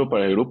golpe duro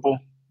para el grupo.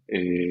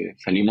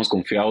 Salimos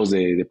confiados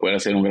de poder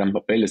hacer un gran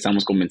papel,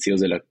 estábamos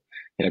convencidos de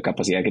la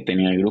capacidad que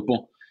tenía el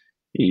grupo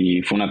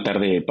y fue una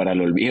tarde para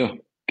el olvido.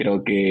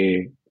 Creo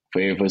que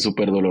fue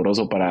súper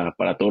doloroso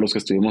para todos los que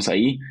estuvimos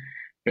ahí,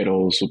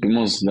 pero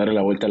supimos darle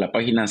la vuelta a la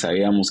página,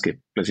 sabíamos que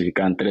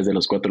clasificaban 3 de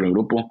los 4 del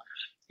grupo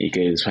y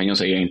que el sueño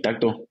seguía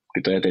intacto,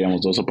 que todavía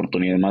teníamos 2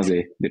 oportunidades más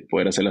de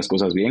poder hacer las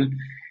cosas bien.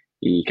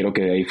 Y creo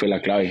que de ahí fue la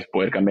clave,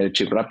 poder cambiar el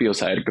chip rápido,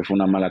 saber que fue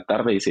una mala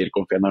tarde y seguir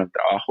confiando en el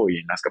trabajo y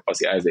en las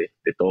capacidades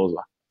de todos,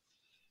 ¿va?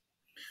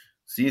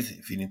 Sí,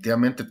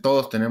 definitivamente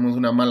todos tenemos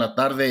una mala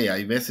tarde.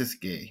 Hay veces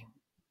que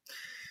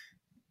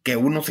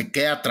uno se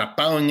queda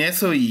atrapado en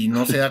eso y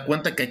no se da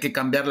cuenta que hay que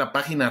cambiar la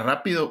página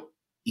rápido.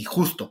 Y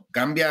justo,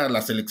 cambia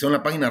la selección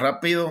la página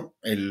rápido.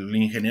 El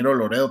ingeniero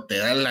Loredo te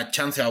da la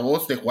chance a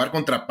vos de jugar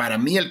contra, para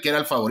mí, el que era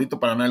el favorito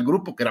para ganar el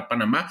grupo, que era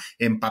Panamá,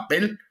 en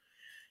papel.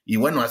 Y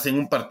bueno, hacen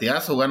un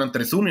partidazo, ganan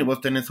 3-1 y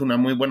vos tenés una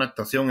muy buena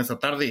actuación esa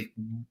tarde.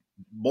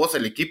 Vos,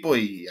 el equipo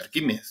y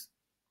Arquímedes.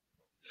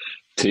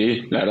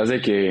 Sí, la verdad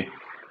es que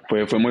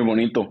fue muy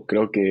bonito.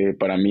 Creo que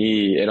para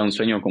mí era un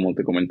sueño, como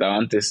te comentaba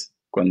antes,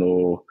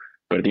 cuando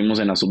perdimos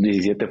en la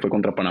sub-17 fue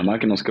contra Panamá,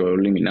 que nos quedó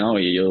eliminado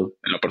y yo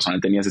en lo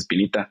personal tenía esa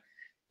espinita.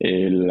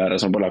 La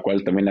razón por la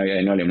cual también había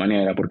venido a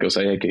Alemania era porque yo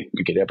sabía que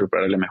me quería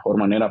preparar de la mejor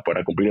manera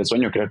para cumplir el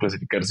sueño, que era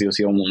clasificar sí o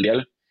sí a un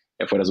mundial,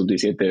 ya fuera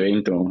sub-17,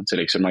 20 o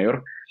selección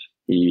mayor,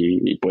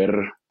 y poder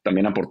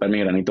también aportar mi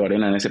granito de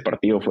arena en ese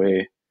partido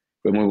fue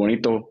muy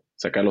bonito.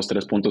 Sacar los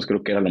 3 puntos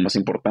creo que era lo más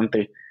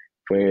importante,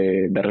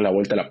 fue darle la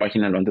vuelta a la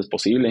página lo antes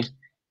posible,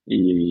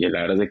 y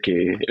la verdad es de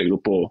que el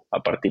grupo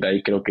a partir de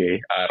ahí creo que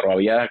agarró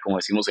aviada, como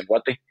decimos en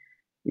Guate,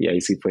 y ahí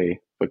sí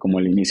fue como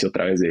el inicio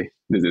otra vez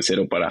desde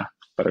cero para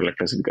la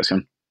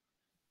clasificación.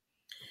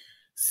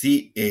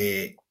 Sí,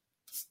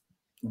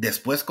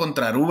 después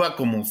contra Aruba,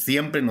 como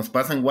siempre nos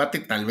pasa en Guate,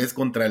 tal vez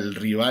contra el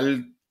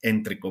rival,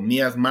 entre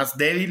comillas, más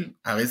débil,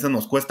 a veces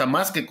nos cuesta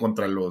más que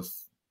contra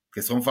los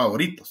que son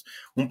favoritos.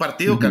 Un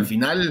partido que al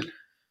final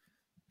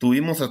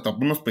tuvimos hasta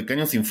unos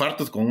pequeños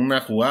infartos con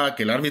una jugada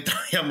que el árbitro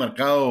había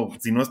marcado,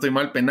 si no estoy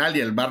mal, penal, y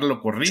el VAR lo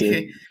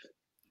corrige.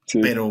 Sí.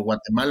 Pero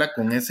Guatemala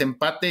con ese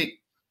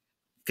empate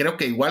creo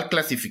que igual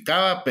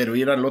clasificaba, pero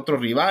ir al otro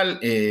rival.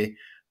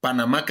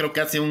 Panamá creo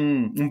que hace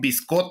un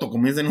biscotto,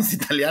 como dicen los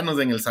italianos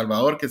en El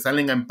Salvador, que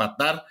salen a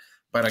empatar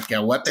para que a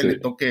Guate le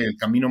toque el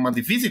camino más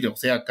difícil, o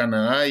sea,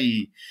 Canadá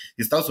y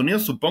Estados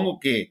Unidos. Supongo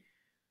que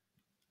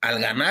al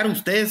ganar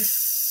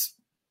ustedes,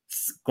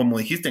 como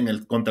dijiste,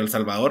 contra El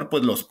Salvador,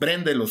 pues los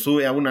prende, los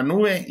sube a una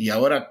nube, y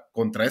ahora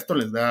contra esto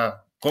les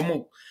da...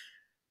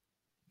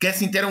 ¿Qué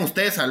sintieron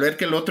ustedes al ver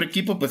que el otro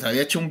equipo pues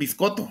había hecho un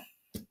biscotto?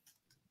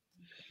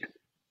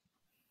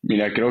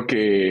 Mira, creo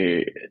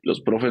que los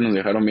profes nos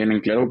dejaron bien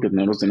en claro que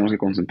nosotros tenemos que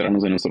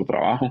concentrarnos en nuestro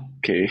trabajo,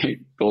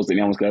 que todos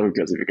teníamos claro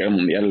que clasificar al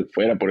mundial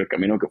fuera por el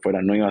camino que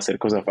fuera no iba a ser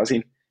cosa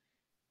fácil.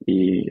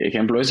 Y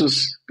ejemplo de eso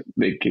es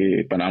de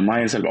que Panamá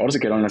y El Salvador se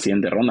quedaron en la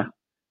siguiente ronda,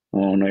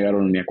 no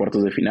llegaron ni a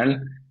cuartos de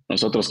final.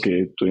 Nosotros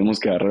que tuvimos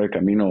que agarrar el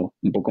camino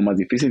un poco más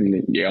difícil,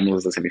 llegamos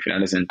hasta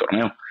semifinales en el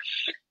torneo.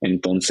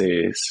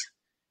 Entonces,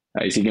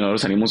 ahí sí que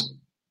nosotros salimos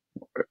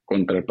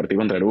contra el partido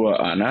contra Aruba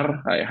a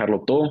ganar, a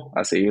dejarlo todo,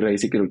 a seguir ahí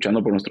sí que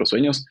luchando por nuestros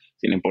sueños,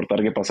 sin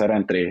importar qué pasara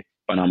entre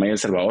Panamá y El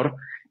Salvador.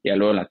 Y ya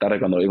luego en la tarde,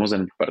 cuando vimos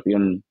el partido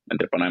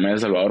entre Panamá y El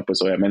Salvador,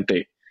 pues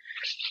obviamente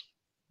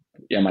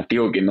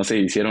llamativo que no se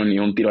hicieron ni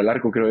un tiro al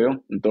arco, creo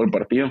yo, en todo el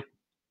partido.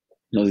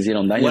 No se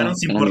hicieron daño. Jugaron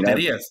sin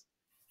porterías.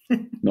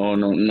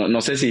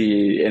 No sé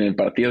si en el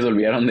partido se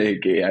olvidaron de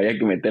que había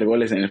que meter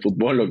goles en el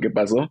fútbol o qué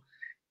pasó,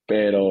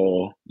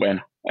 pero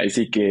bueno, ahí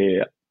sí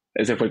que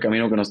ese fue el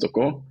camino que nos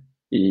tocó.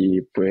 Y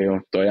fue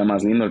todavía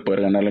más lindo el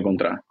poder ganarle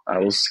a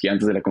 2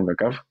 gigantes de la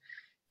CONCACAF,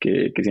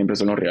 que siempre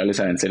son los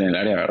rivales a vencer en el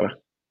área, ¿verdad?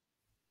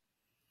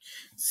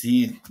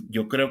 Sí,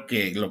 yo creo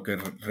que lo que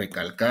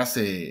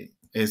recalcase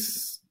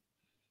es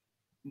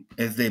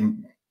de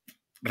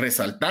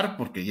resaltar,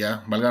 porque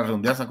ya valga la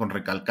redundancia con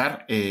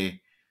recalcar,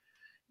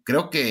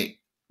 creo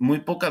que muy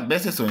pocas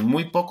veces o en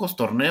muy pocos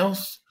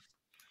torneos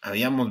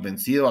habíamos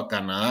vencido a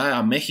Canadá,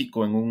 a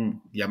México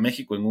y a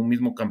México en un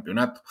mismo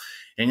campeonato.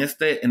 En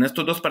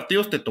estos 2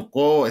 partidos te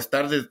tocó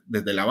estar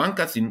desde la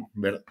banca, si no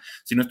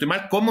estoy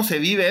mal. ¿Cómo se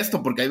vive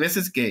esto? Porque hay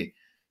veces que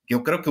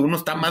yo creo que uno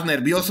está más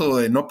nervioso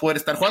de no poder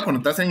estar jugando.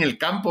 Cuando estás en el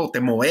campo, te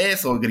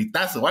moves o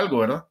gritas o algo,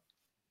 ¿verdad?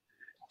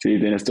 Sí,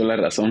 tienes toda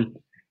la razón.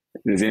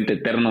 Se siente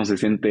eterno, se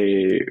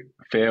siente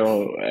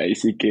feo. Ahí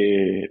sí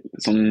que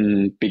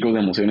son picos de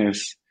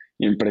emociones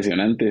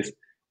impresionantes.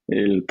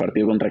 El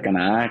partido contra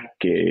Canadá,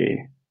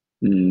 que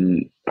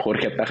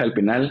Jorge ataja el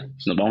penal,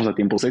 nos vamos a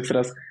tiempos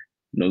extras,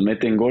 nos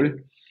meten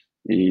gol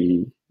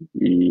y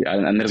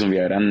Anderson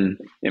Villagrán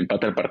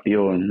empata el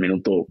partido en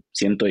minuto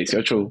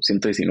 118,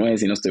 119,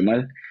 si no estoy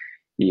mal,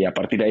 y a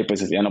partir de ahí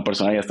pues ya en lo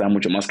personal ya estaba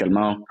mucho más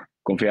calmado.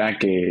 Confiaba en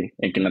que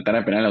en la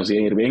tanda penal nos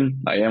iba a ir bien.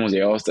 Habíamos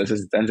llegado hasta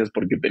esas instancias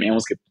porque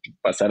teníamos que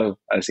pasar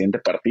al siguiente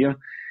partido,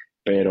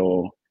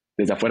 pero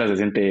desde afuera se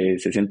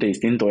siente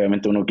distinto.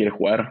 Obviamente uno quiere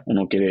jugar,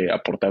 uno quiere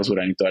aportar su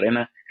granito de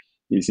arena,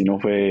 y si no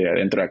fue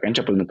adentro de la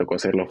cancha, pues me tocó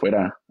hacerlo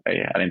afuera,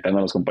 alentando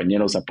a los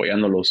compañeros,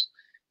 apoyándolos.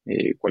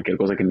 Cualquier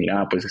cosa que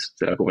miraba, pues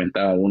se la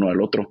comentaba uno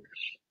al otro,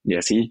 y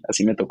así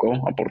me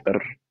tocó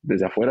aportar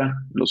desde afuera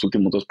los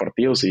últimos 2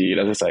 partidos, y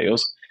gracias a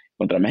Dios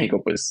contra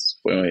México pues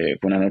fue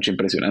una noche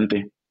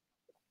impresionante.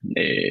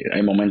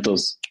 Hay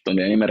momentos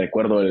donde a mí me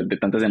recuerdo de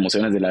tantas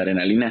emociones, de la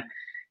adrenalina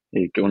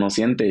que uno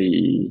siente,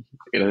 y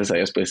gracias a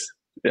Dios pues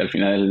al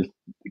final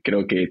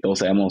creo que todos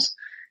sabemos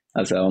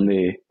hacia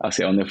dónde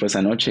fue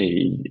esa noche,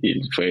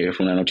 y fue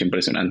una noche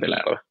impresionante,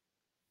 la verdad.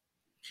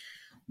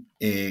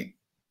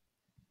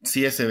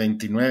 Sí, ese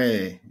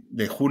 29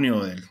 de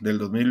junio del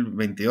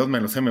 2022 me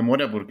lo sé de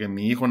memoria porque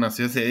mi hijo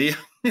nació ese día,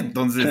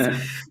 entonces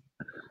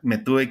me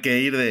tuve que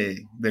ir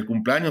de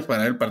cumpleaños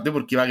para ver el partido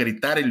porque iba a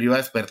gritar y lo iba a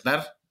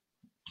despertar,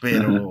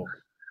 pero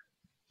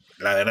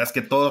la verdad es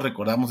que todos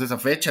recordamos esa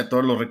fecha,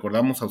 todos lo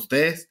recordamos a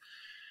ustedes.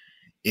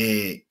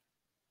 ¿Qué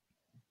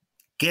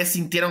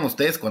sintieron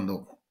ustedes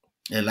cuando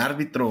el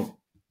árbitro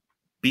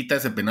pita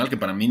ese penal, que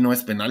para mí no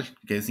es penal,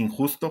 que es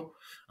injusto,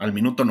 al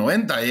minuto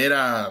 90? Y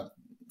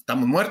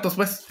estamos muertos,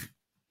 pues.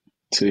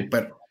 Sí.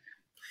 Pero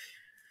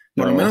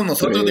por lo menos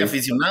nosotros de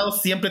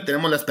aficionados siempre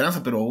tenemos la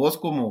esperanza, pero vos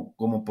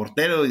como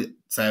portero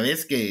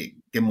sabés que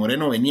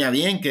Moreno venía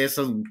bien, que es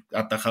un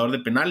atajador de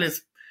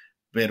penales,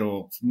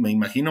 pero me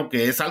imagino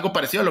que es algo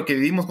parecido a lo que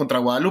vivimos contra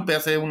Guadalupe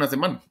hace una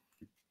semana.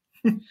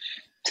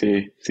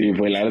 Sí,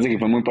 la verdad es que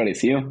fue muy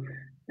parecido.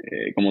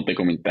 Como te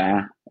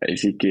comentaba, ahí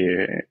sí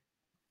que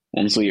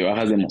un sub y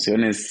bajas de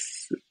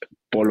emociones,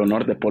 polo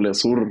norte, polo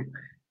sur.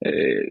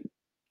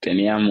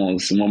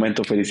 Teníamos un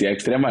momento de felicidad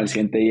extrema, al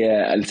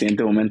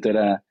siguiente momento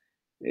era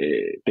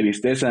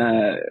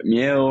tristeza,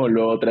 miedo,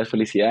 luego otra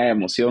felicidad,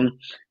 emoción.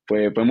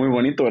 Fue muy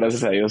bonito,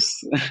 gracias a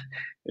Dios.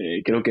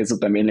 Creo que eso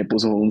también le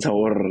puso un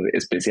sabor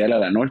especial a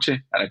la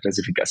noche, a la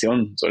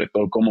clasificación, sobre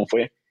todo cómo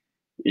fue,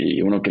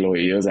 y uno que lo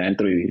vivió desde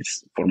adentro y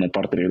formó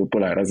parte del grupo.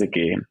 La verdad es de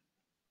que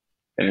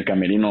en el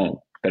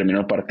camerino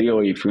terminó el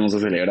partido y fuimos a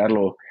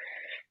celebrarlo,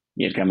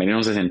 y el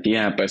camerino se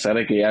sentía, a pesar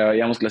de que ya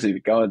habíamos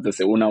clasificado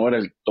desde una hora,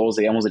 todos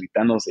seguíamos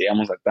gritando,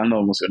 seguíamos saltando,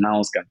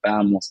 emocionados,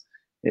 cantábamos.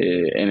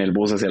 En el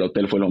bus hacia el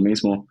hotel fue lo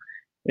mismo.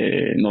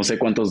 No sé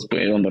cuántos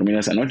pudieron dormir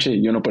esa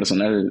noche, yo en lo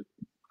personal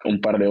un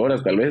par de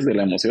horas tal vez de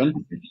la emoción,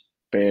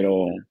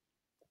 pero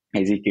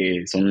ahí sí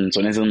que son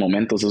esos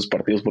momentos, esos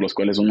partidos por los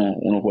cuales uno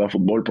juega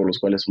fútbol, por los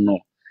cuales uno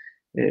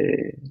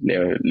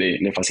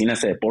le fascina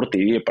este deporte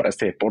y vive para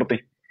este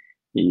deporte.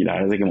 Y la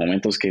verdad es que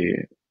momentos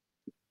que,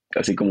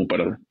 así como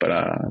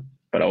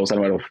para vos,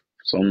 Álvaro,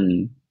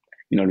 son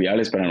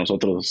inolvidables, para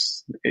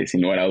nosotros,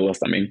 sin lugar a dudas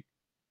también.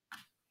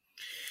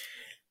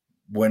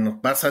 Bueno,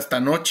 pasa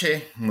esta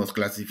noche, nos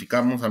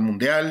clasificamos al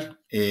Mundial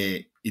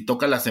y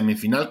toca la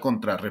semifinal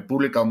contra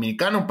República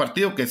Dominicana, un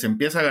partido que se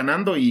empieza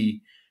ganando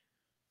y,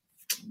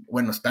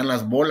 bueno, están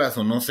las bolas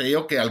o no sé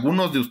yo, que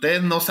algunos de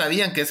ustedes no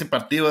sabían que ese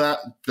partido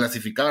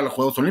clasificaba a los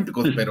Juegos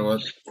Olímpicos,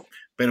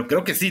 pero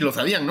creo que sí lo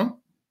sabían, ¿no?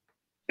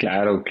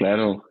 Claro.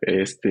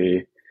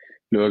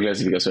 Luego de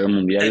clasificación al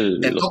Mundial.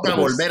 Te toca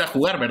volver a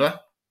jugar,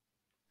 ¿verdad?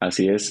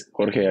 Así es,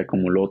 Jorge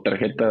acumuló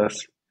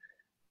tarjetas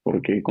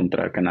porque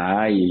contra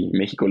Canadá y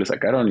México le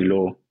sacaron, y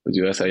luego pues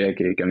yo ya sabía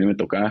que a mí me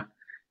tocaba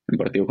en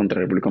partido contra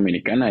República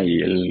Dominicana, y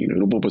el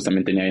grupo pues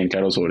también tenía bien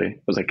claro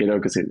sobre, o sea, qué era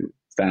lo que se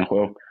estaba en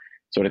juego,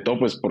 sobre todo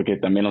pues porque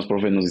también los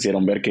profes nos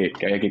hicieron ver que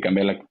había que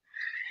cambiar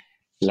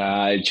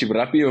el chip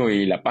rápido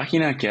y la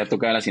página, que ya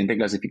tocaba la siguiente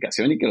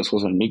clasificación y que los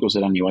Juegos Olímpicos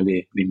eran igual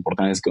de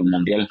importantes que un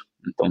Mundial.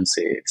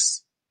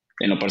 Entonces,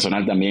 en lo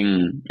personal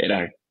también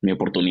era mi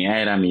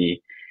oportunidad, era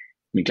mi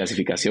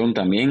clasificación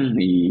también,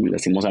 y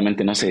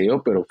lastimosamente no se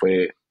dio, pero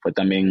fue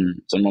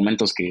también, son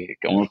momentos que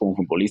uno como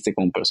futbolista y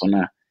como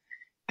persona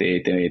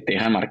te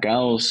dejan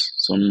marcados,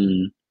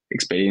 son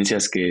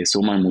experiencias que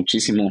suman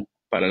muchísimo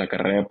para la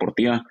carrera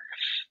deportiva,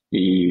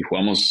 y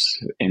jugamos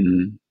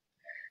en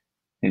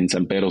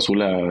San Pedro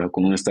Sula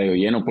con un estadio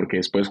lleno, porque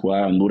después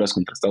jugaba Honduras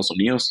contra Estados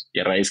Unidos, y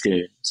a raíz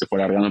que se fue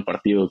alargando el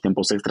partido,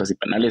 tiempos extras y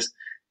penales,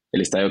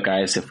 el estadio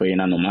cada vez se fue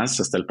llenando más,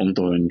 hasta el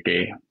punto en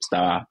que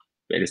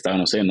él estaba,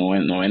 no sé,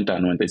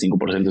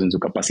 90-95% en su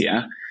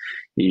capacidad,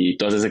 y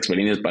todas esas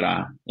experiencias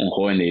para un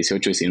joven de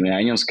 18, 19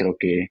 años, creo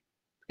que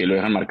lo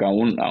dejan marcado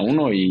a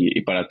uno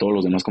y para todos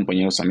los demás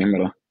compañeros también,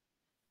 ¿verdad?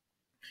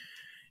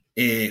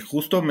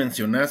 Justo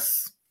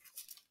mencionás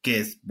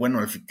que, bueno,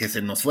 que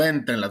se nos fue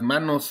entre las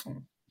manos,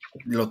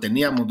 lo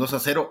teníamos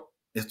 2-0.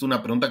 Esto es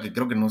una pregunta que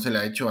creo que no se le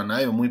ha hecho a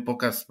nadie, o muy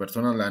pocas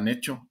personas la han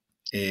hecho.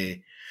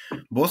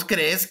 ¿Vos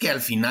crees que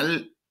al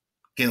final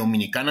que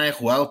Dominicana haya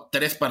jugado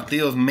 3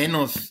 partidos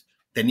menos,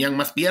 tenían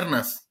más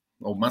piernas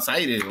o más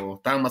aire o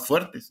estaban más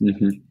fuertes?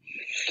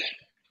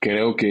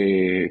 Creo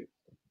que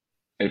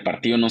el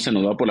partido no se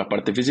nos va por la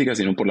parte física,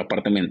 sino por la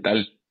parte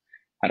mental.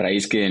 A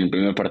raíz que en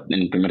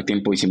el primer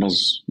tiempo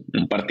hicimos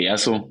un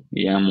partidazo,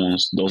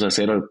 íbamos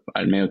 2-0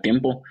 al medio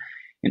tiempo,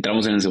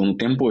 entramos en el segundo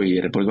tiempo y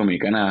República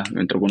Dominicana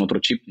entró con otro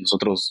chip,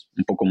 nosotros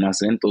un poco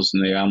más lentos,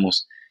 no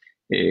llegábamos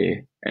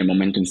el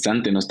momento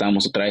instante, no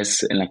estábamos otra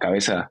vez en la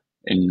cabeza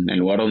en el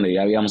lugar donde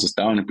ya habíamos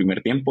estado en el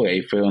primer tiempo, y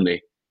ahí fue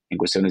donde en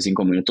cuestión de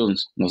 5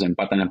 minutos nos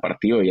empatan el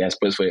partido, y ya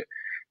después fue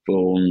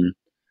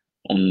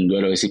un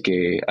duelo así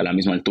que a la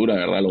misma altura,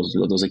 ¿verdad? Los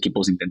dos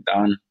equipos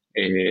intentaban,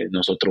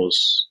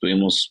 nosotros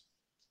tuvimos,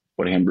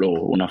 por ejemplo,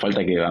 una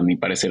falta que a mi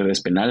parecer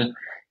es penal,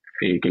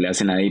 que le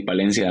hacen ahí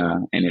Palencia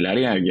en el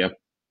área, ya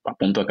a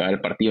punto de acabar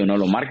el partido, no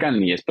lo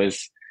marcan y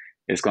después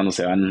es cuando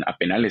se van a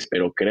penales,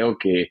 pero creo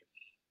que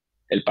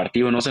el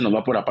partido no se nos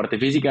va por la parte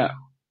física.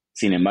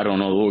 Sin embargo,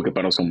 no dudo que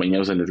para los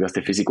compañeros el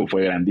desgaste físico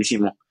fue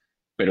grandísimo,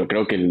 pero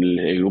creo que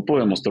el grupo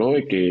demostró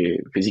que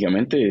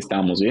físicamente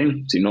estábamos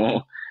bien. Si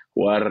no,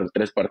 jugar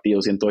 3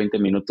 partidos, 120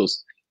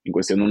 minutos en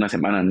cuestión de una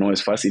semana no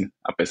es fácil.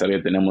 A pesar de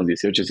que tenemos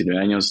 18,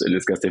 19 años, el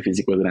desgaste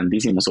físico es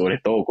grandísimo, sobre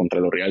todo contra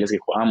los rivales que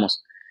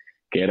jugábamos,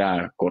 que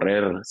era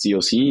correr sí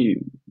o sí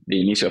de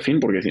inicio a fin,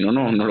 porque si no,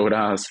 no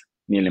lograbas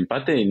ni el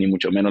empate ni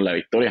mucho menos la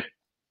victoria.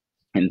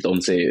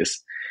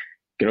 Entonces,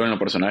 creo en lo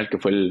personal que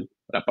fue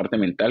la parte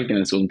mental, que en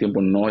el segundo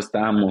tiempo no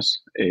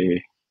estábamos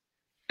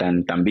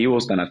tan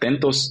vivos, tan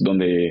atentos,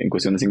 donde en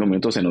cuestión de 5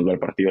 minutos se nos va el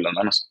partido de las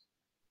manos.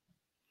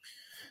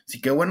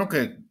 Sí, qué bueno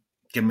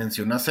que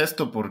mencionas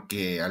esto,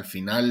 porque al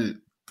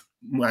final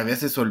a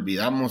veces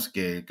olvidamos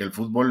que el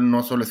fútbol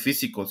no solo es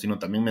físico, sino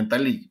también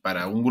mental, y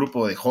para un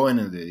grupo de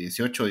jóvenes de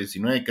 18,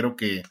 19, creo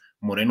que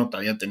Moreno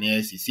todavía tenía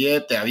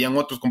 17, habían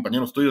otros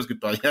compañeros tuyos que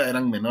todavía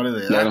eran menores de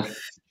edad. Claro,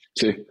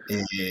 sí.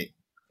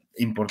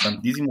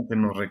 Importantísimo que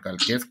nos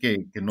recalques que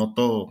no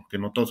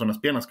todo son las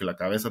piernas, que la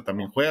cabeza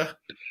también juega,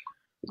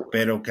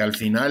 pero que al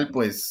final,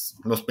 pues,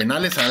 los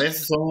penales a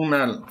veces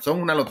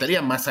son una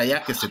lotería, más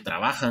allá que se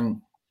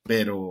trabajan,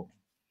 pero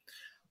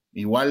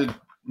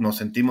igual nos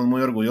sentimos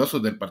muy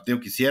orgullosos del partido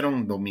que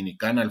hicieron.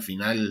 Dominicana al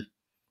final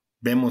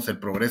vemos el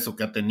progreso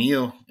que ha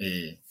tenido,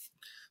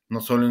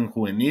 no solo en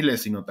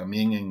juveniles, sino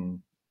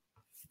también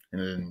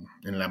en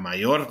la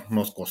mayor.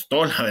 Nos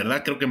costó, la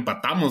verdad, creo que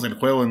empatamos el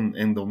juego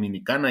en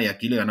Dominicana y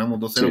aquí le ganamos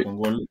 2-0 sí, con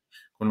gol,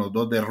 con los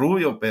 2 de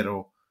Rubio,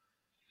 pero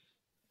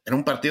era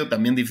un partido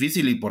también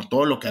difícil, y por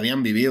todo lo que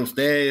habían vivido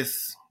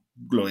ustedes,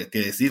 lo que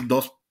decís,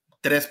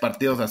 3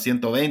 partidos a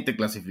 120,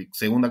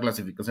 segunda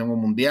clasificación a un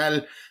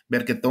mundial,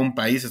 ver que todo un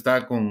país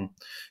estaba con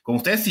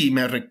ustedes, y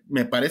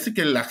me parece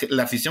que la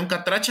afición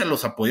catracha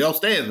los apoyó a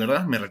ustedes,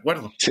 ¿verdad? Me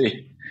recuerdo.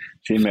 Sí,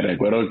 me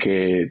recuerdo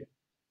que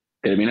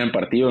termina el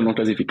partido, no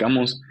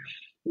clasificamos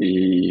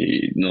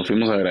y nos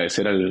fuimos a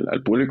agradecer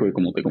al público, y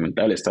como te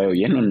comentaba, el estadio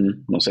lleno,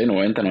 no sé,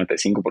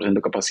 90-95%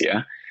 de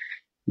capacidad,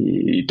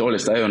 y todo el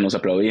estadio nos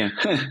aplaudía.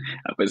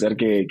 A pesar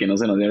que no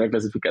se nos dio la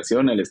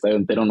clasificación, el estadio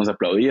entero nos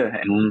aplaudía.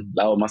 En un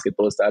lado más que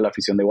todo estaba la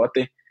afición de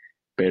Guate,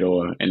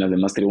 pero en las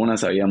demás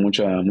tribunas había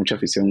mucha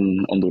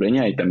afición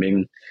hondureña, y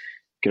también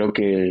creo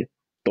que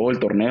todo el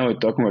torneo y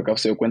toda CONCACAF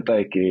se dio cuenta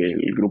de que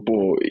el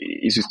grupo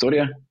hizo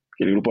historia,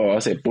 que el grupo a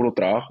base de puro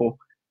trabajo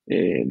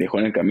dejó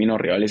en el camino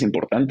rivales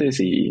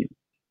importantes, y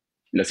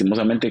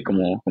lastimosamente,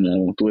 como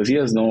tú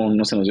decías,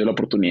 no se nos dio la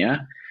oportunidad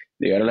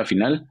de llegar a la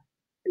final.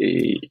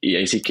 Y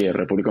ahí sí que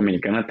República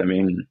Dominicana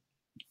también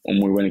un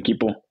muy buen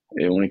equipo,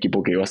 un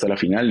equipo que iba hasta la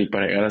final, y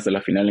para llegar hasta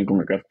la final en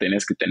CONCACAF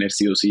tenés que tener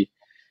sí o sí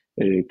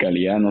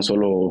calidad no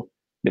solo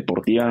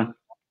deportiva,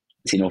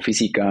 sino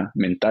física,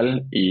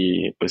 mental,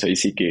 y pues ahí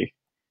sí que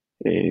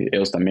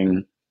ellos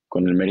también,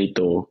 con el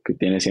mérito que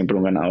tiene siempre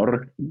un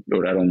ganador,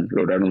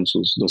 lograron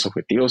sus 2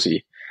 objetivos,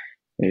 y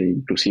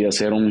inclusive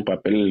hacer un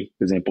papel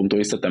desde mi punto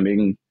de vista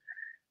también,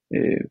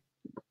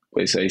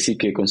 pues ahí sí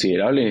que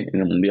considerable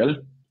en el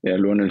Mundial.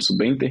 Luego en el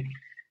sub-20,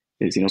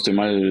 si no estoy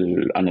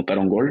mal,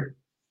 anotaron gol,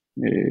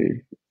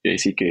 y ahí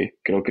sí que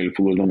creo que el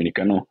fútbol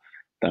dominicano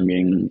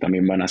también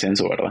va en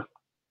ascenso, ¿verdad?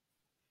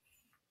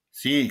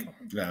 Sí,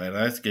 la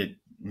verdad es que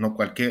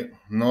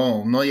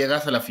no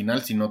llegas a la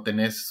final si no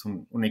tenés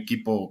un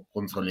equipo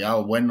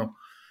consolidado, bueno,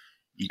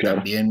 y claro,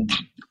 también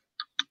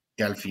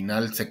que al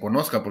final se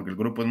conozca, porque el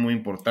grupo es muy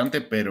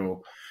importante.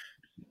 Pero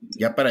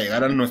ya para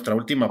llegar a nuestra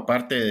última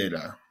parte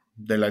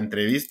de la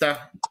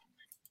entrevista,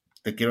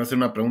 te quiero hacer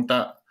una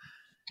pregunta.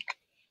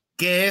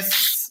 ¿Qué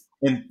es,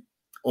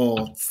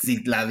 o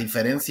si la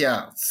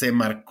diferencia se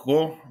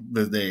marcó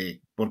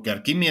porque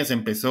Arquímedes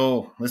es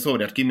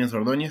sobre Arquímedes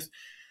Ordóñez?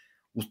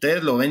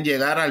 Ustedes lo ven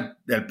llegar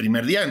al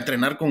primer día a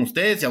entrenar con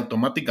ustedes, y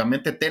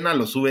automáticamente Tena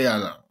lo sube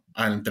a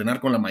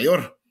entrenar con la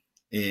mayor.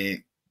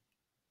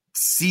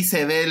 Sí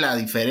se ve la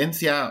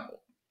diferencia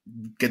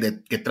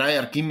que trae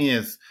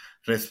Arquímedes,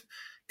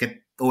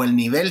 o el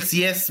nivel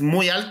sí es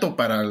muy alto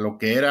para lo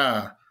que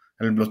era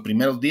en los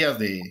primeros días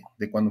de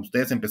cuando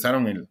ustedes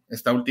empezaron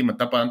esta última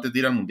etapa antes de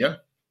ir al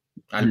mundial,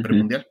 al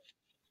premundial.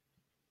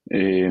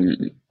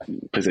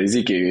 Pues ahí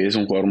sí que es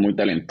un jugador muy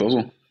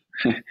talentoso.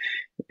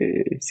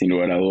 Sin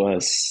lugar a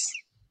dudas,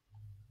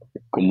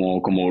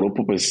 como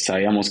grupo, pues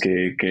sabíamos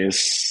que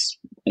es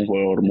un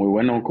jugador muy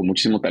bueno, con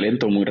muchísimo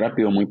talento, muy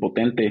rápido, muy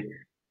potente.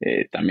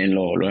 También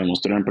lo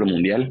demostró en el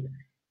premundial,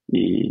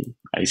 Y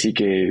ahí sí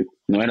que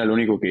no era el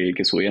único que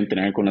subía a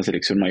entrenar con la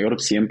selección mayor,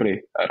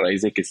 siempre a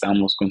raíz de que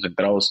estábamos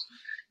concentrados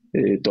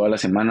toda la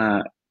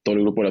semana, todo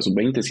el grupo de la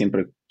sub-20,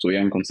 siempre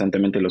subían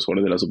constantemente los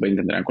jugadores de la sub-20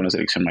 a entrenar con la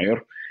selección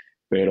mayor,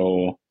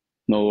 pero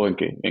no dudo en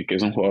que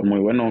es un jugador muy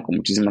bueno, con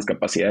muchísimas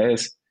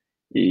capacidades,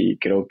 y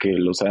creo que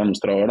los ha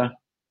demostrado ahora,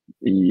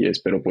 y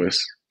espero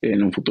pues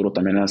en un futuro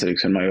también la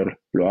selección mayor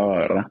lo haga,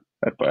 ¿verdad?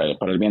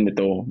 Para el bien de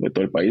todo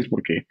el país,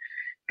 porque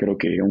creo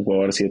que un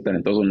jugador así de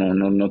talentoso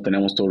no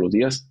tenemos todos los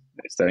días,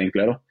 está bien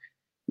claro,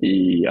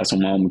 y ha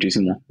sumado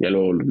muchísimo, ya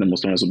lo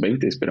demostró en la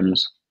sub-20,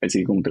 esperemos,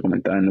 así como te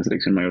comentaba, en la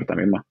selección mayor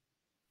también va.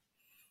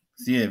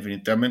 Sí,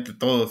 definitivamente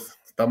todos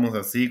estamos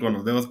así con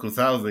los dedos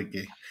cruzados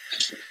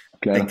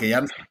Claro. de que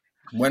ya,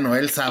 bueno,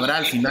 él sabrá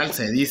al final,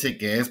 se dice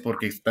que es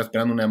porque está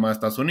esperando una llamada de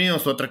Estados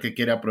Unidos, otra que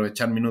quiere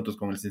aprovechar minutos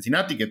con el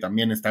Cincinnati, que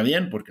también está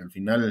bien, porque al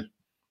final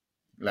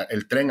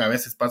el tren a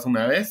veces pasa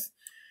una vez,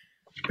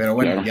 pero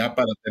bueno, Claro. ya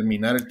para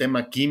terminar el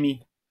tema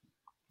Kimi.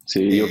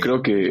 Sí, yo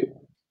creo que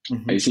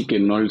ahí sí que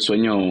no el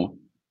sueño,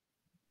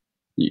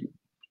 y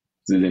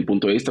desde mi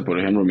punto de vista, por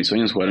ejemplo, mi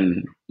sueño es jugar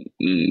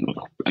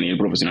a nivel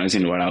profesional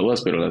sin lugar a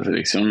dudas, pero la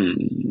selección,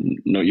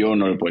 no, yo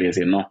no le podría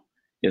decir no.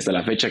 Y hasta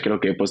la fecha creo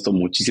que he puesto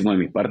muchísimo de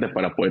mi parte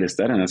para poder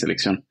estar en la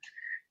selección.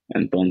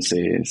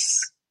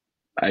 Entonces,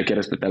 hay que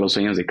respetar los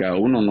sueños de cada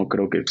uno.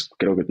 Creo que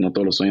no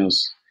todos los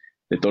sueños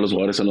de todos los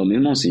jugadores son los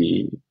mismos,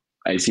 y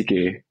ahí sí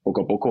que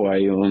poco a poco ha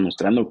ido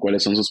mostrando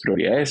cuáles son sus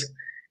prioridades,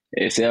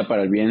 sea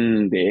para el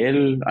bien de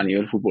él a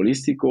nivel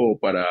futbolístico o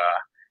para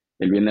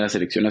el bien de la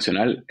selección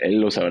nacional, él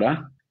lo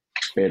sabrá,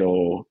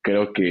 pero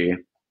creo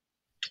que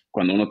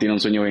cuando uno tiene un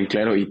sueño bien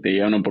claro y te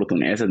llega una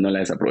oportunidad, esas no la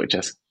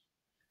desaprovechas.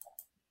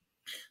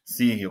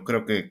 Sí, yo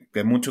creo que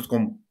muchos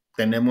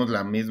tenemos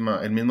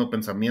el mismo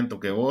pensamiento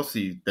que vos,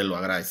 y te lo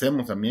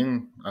agradecemos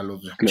también a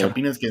los Claro.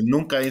 chapines que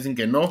nunca dicen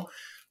que no.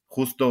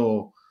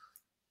 Justo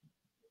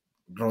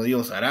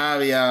Rodrigo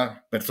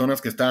Sarabia,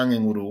 personas que estaban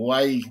en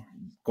Uruguay,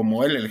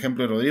 como él, el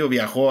ejemplo de Rodrigo,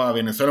 viajó a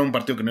Venezuela a un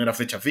partido que no era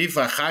fecha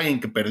FIFA, Hagen,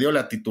 que perdió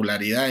la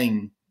titularidad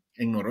en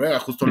Noruega,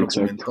 justo lo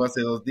Exacto. comentó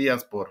hace 2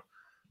 días por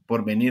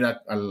venir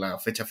a la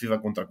fecha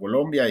FIFA contra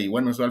Colombia, y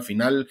bueno, eso al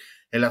final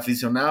el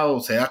aficionado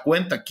se da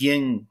cuenta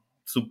quién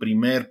su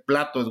primer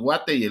plato es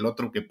Guate y el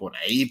otro que por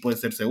ahí puede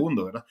ser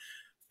segundo, ¿verdad?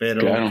 Pero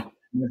Claro.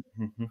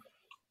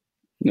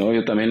 No,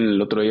 yo también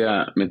el otro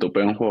día me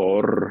topé a un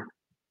jugador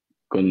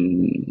con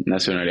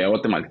nacionalidad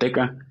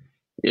guatemalteca.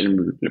 Él,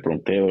 le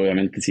pregunté,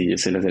 obviamente, si la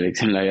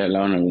selección le había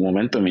hablado en algún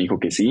momento, y me dijo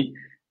que sí,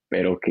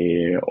 pero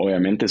que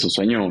obviamente su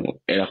sueño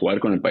era jugar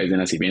con el país de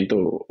nacimiento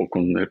o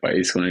con el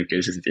país con el que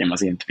él se sentía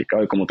más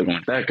identificado. Y como te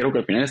comentaba, creo que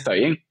al final está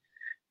bien.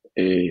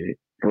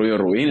 Rubio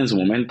Rubín en su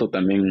momento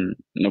también,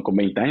 no con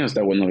 20 años,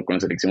 está bueno con la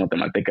selección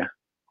guatemalteca.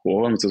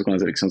 Jugó amistosos con la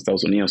selección de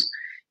Estados Unidos.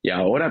 Y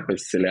ahora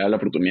pues se le da la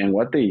oportunidad en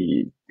Guate,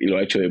 y lo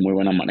ha hecho de muy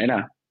buena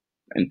manera.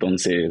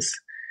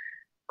 Entonces,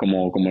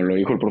 como lo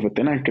dijo el profe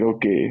Tena, creo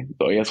que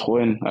todavía es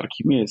joven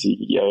Arquímedes,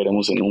 y ya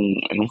veremos en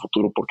un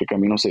futuro por qué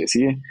camino se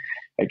decide.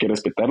 Hay que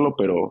respetarlo,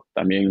 pero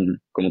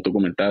también, como tú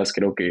comentabas,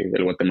 creo que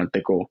el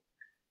guatemalteco,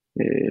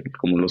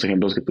 como los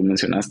ejemplos que tú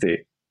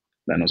mencionaste,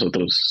 a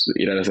nosotros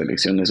ir a la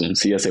selección es un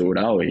sí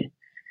asegurado, y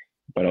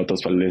para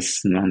otros tal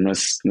vez no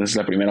es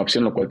la primera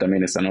opción, lo cual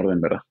también está en orden,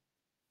 ¿verdad?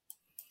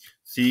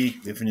 sí,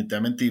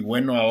 definitivamente. Y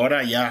bueno,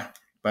 ahora ya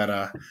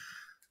para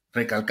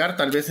recalcar,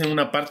 tal vez en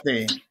una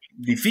parte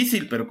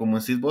difícil, pero como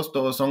decís vos,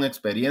 todos son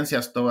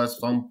experiencias, todas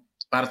son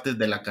partes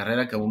de la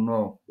carrera que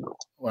uno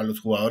o a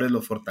los jugadores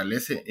los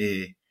fortalece.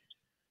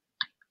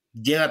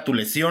 Llega tu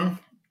lesión,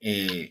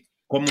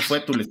 ¿cómo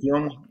fue tu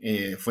lesión?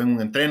 ¿Fue en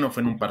un entreno,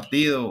 fue en un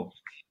partido?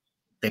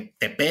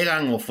 ¿Te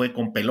pegan o fue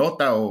con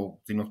pelota? O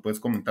si nos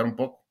puedes comentar un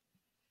poco.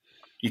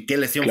 ¿Y qué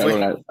lesión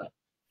Claro, fue?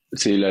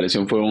 sí, la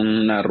lesión fue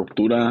una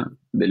ruptura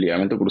del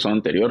ligamento cruzado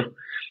anterior,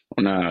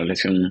 una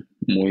lesión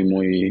muy,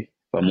 muy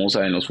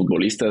famosa en los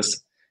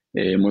futbolistas,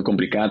 muy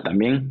complicada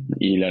también,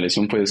 y la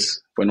lesión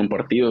pues fue en un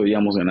partido,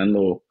 íbamos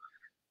ganando,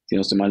 si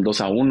no estoy mal,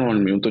 2-1, en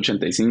el minuto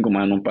 85, me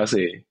dan un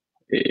pase,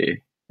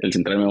 el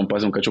central me da un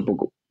pase un cacho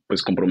poco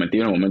pues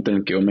comprometido en el momento en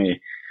el que yo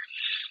me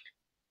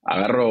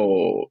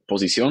agarro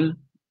posición,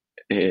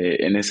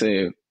 en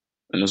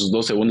esos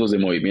 2 segundos de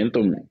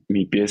movimiento,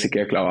 mi pie se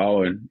queda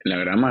clavado en la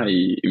grama,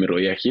 y mi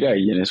rodilla gira,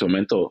 y en ese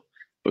momento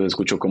pues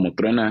escucho como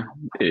truena.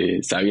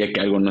 Sabía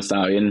que algo no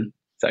estaba bien,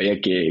 sabía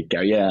que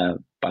había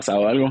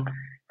pasado algo.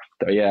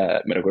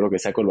 Todavía me recuerdo que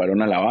saco el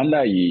balón a la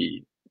banda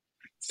y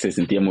se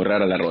sentía muy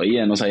rara la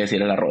rodilla, no sabía si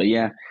era la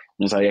rodilla,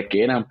 no sabía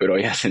qué era, pero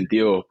había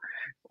sentido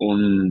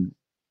un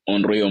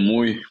ruido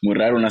muy, muy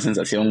raro, una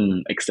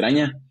sensación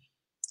extraña.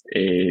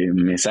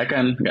 Me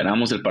sacan,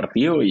 ganamos el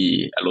partido,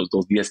 y a los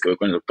 2 días que voy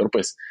con el doctor,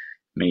 pues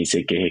me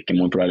dice que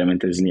muy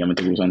probablemente es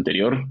ligamento cruzado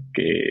anterior,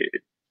 que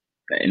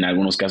en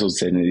algunos casos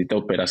se necesita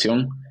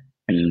operación,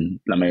 en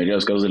la mayoría de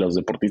los casos de los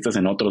deportistas,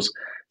 en otros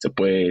se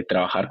puede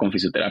trabajar con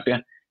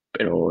fisioterapia,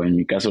 pero en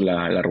mi caso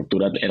la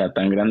ruptura era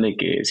tan grande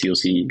que sí o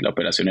sí la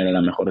operación era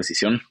la mejor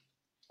decisión.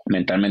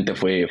 Mentalmente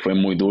fue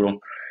muy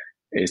duro.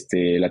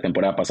 La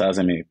temporada pasada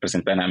se me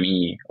presentan a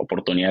mí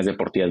oportunidades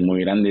deportivas muy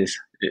grandes,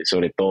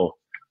 sobre todo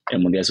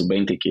el Mundial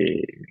Sub-20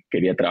 que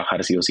quería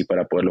trabajar sí o sí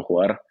para poderlo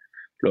jugar.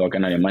 Luego acá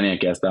en Alemania,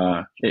 que ya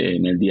estaba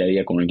en el día a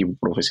día con un equipo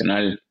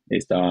profesional,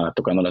 estaba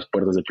tocando las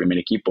puertas del primer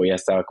equipo, ya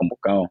estaba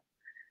convocado.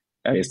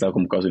 Había estado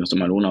convocado, si no estoy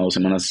mal, 1 o 2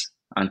 semanas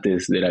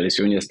antes de la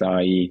lesión, ya estaba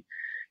ahí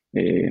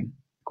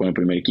con el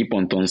primer equipo.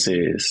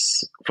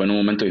 Entonces fue en un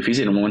momento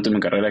difícil, en un momento de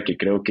mi carrera que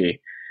creo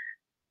que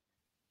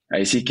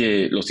ahí sí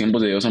que los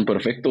tiempos de Dios son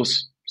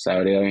perfectos.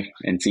 Sabré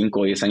en 5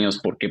 o 10 años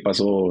por qué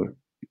pasó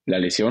la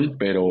lesión,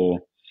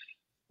 pero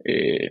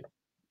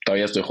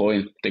todavía estoy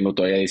joven, tengo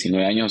todavía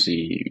 19 años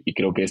y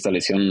creo que esta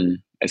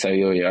lesión he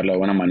sabido llevarla de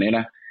buena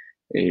manera.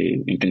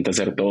 Intenté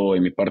hacer todo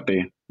de mi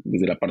parte,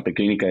 desde la parte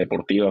clínica,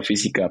 deportiva,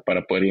 física,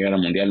 para poder llegar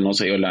al Mundial. No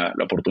se dio la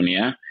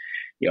oportunidad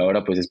y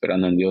ahora pues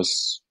esperando en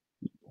Dios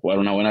jugar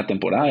una buena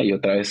temporada y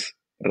otra vez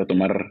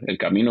retomar el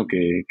camino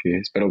que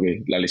espero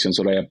que la lesión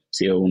solo haya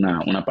sido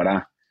una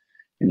parada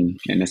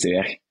en este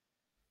viaje.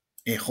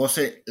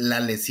 José, ¿la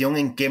lesión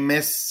en qué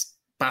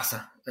mes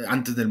pasa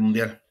antes del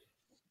Mundial?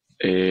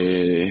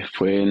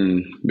 Fue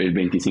el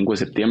 25 de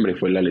septiembre,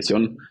 fue la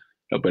lesión.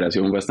 La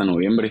operación fue hasta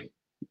noviembre.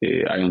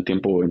 Hay un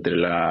tiempo entre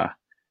la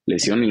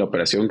lesión y la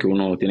operación que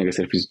uno tiene que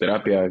hacer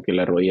fisioterapia, que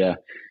la rodilla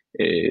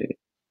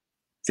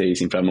se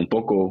desinflama un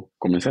poco,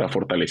 comenzar a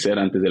fortalecer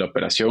antes de la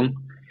operación.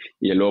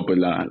 Y luego pues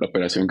la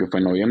operación que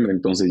fue en noviembre.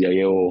 Entonces ya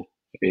llevo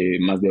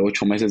más de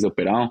 8 meses de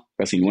operado,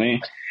 casi 9.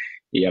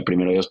 Y a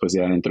primero Dios pues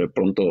ya dentro de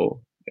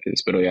pronto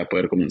espero ya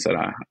poder comenzar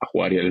a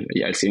jugar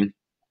y al 100.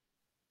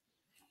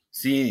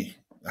 Sí,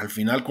 al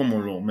final, como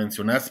lo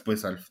mencionaste,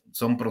 pues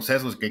son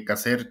procesos que hay que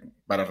hacer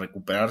para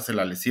recuperarse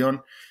la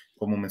lesión.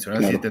 Como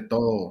mencionaste, Claro. hiciste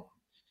todo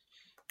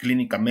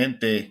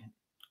clínicamente,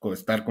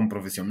 estar con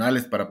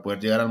profesionales para poder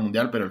llegar al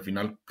Mundial, pero al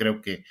final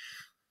creo que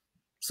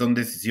son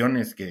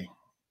decisiones que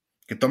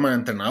toma el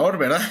entrenador,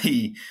 ¿verdad?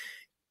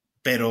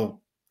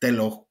 Pero te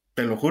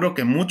lo juro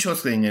que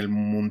muchos en el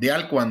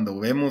Mundial, cuando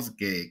vemos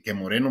que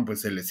Moreno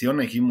pues se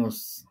lesiona,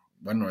 dijimos,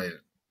 bueno,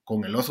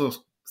 con el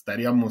Oso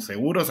estaríamos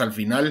seguros al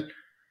final,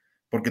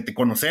 porque te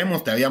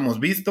conocemos, te habíamos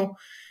visto,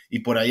 y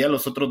por ahí a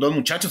los otros 2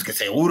 muchachos que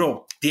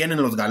seguro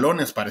tienen los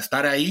galones para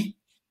estar ahí,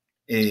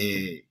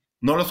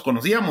 no los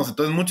conocíamos,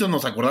 entonces muchos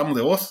nos acordamos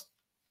de vos.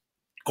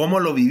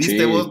 ¿Cómo lo viviste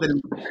Sí. vos?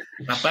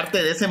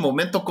 Aparte de ese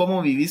momento,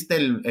 ¿cómo viviste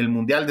el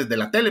Mundial desde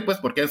la tele? Pues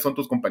porque son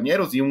tus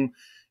compañeros y un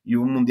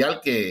Mundial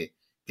que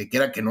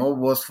quiera que no,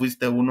 vos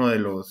fuiste uno de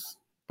los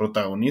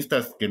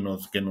protagonistas que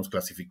nos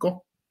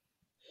clasificó.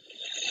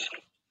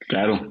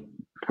 Claro,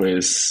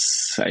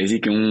 pues ahí sí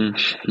que un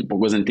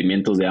poco de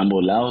sentimientos de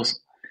ambos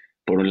lados.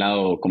 Por un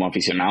lado, como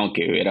aficionado,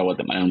 que ver a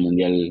Guatemala en un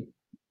mundial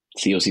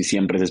sí o sí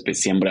siempre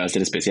va a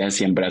ser especial,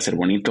 siempre va a ser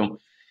bonito.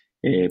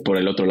 Por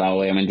el otro lado,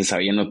 obviamente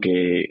sabiendo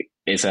que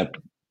esa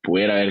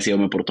pudiera haber sido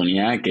mi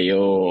oportunidad, que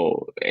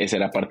esa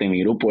era parte de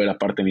mi grupo, era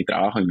parte de mi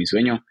trabajo y mi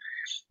sueño.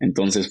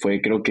 Entonces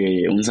fue, creo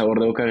que, un sabor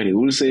de boca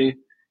agridulce.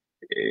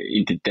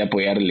 Intenté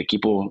apoyar el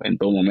equipo en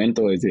todo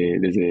momento,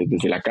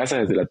 desde la casa,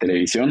 desde la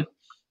televisión,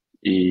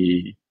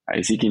 y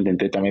ahí sí que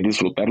intenté también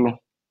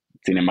disfrutarlo.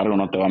 Sin embargo,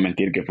 no te voy a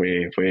mentir que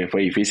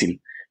fue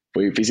difícil.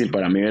 Fue difícil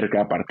para mí ver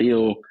cada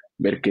partido,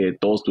 ver que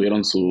todos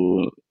tuvieron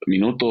sus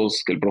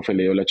minutos, que el profe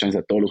le dio la chance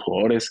a todos los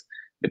jugadores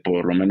de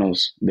por lo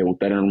menos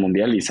debutar en un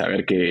mundial y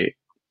saber que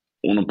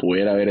uno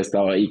pudiera haber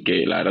estado ahí,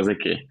 que la verdad es de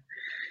que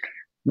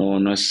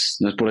no es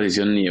por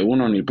decisión ni de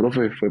uno ni el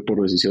profe, fue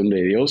por decisión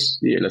de Dios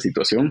y de la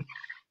situación.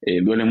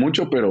 Duele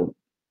mucho, pero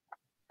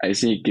ahí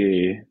sí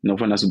que no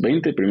fue en la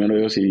sub-20, primero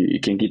Dios, y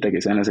quién quita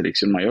que sea en la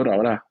selección mayor.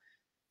 Ahora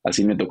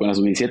así me tocó en la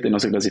sub-17, no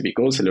se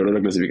clasificó, se logró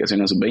la clasificación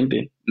en la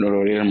sub-20, no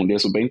logré ir al mundial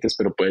sub-20,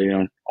 espero poder ir a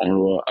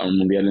un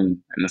mundial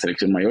en la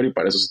selección mayor, y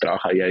para eso se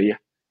trabaja día a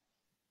día.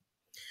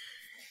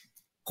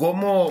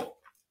 ¿Cómo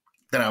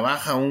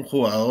trabaja un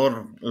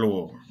jugador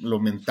lo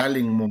mental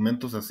en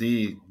momentos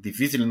así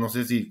difíciles? No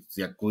sé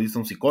si acudiste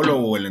a un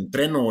psicólogo o el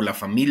entreno o la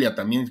familia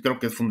también, creo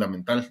que es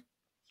fundamental.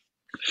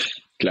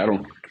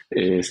 Claro,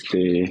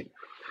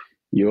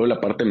 yo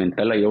la parte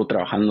mental la llevo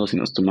trabajando, si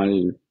no estoy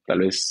mal, tal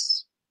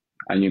vez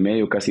 1 año y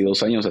medio, casi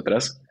 2 años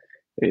atrás.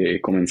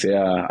 Comencé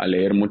a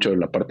leer mucho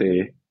la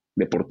parte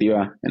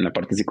deportiva, en la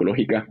parte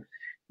psicológica,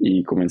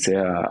 y comencé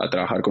a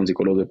trabajar con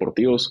psicólogos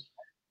deportivos,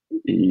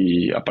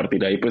 y a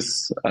partir de ahí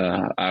pues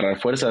a agarrar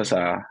fuerzas,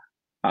 a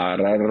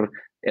agarrar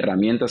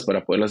herramientas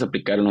para poderlas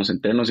aplicar en los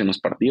entrenos y en los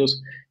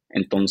partidos.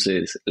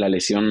 Entonces la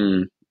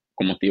lesión,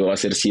 como te digo, va a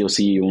ser sí o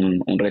sí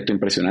un reto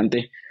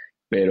impresionante,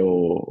 pero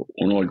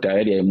uno voltea a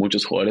ver y hay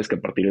muchos jugadores que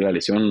a partir de la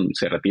lesión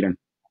se retiran,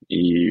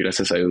 y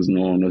gracias a Dios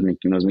no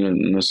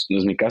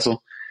es mi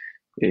caso.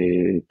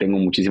 Tengo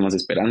muchísimas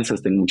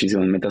esperanzas, tengo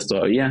muchísimas metas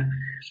todavía,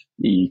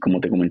 y como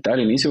te comentaba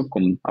al inicio,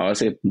 a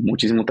base de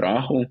muchísimo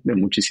trabajo, de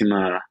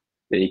muchísima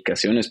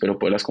dedicación, espero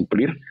poderlas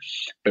cumplir.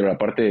 Pero la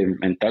parte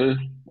mental,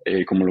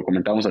 como lo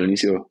comentábamos al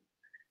inicio,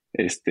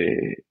 es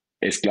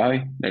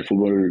clave. El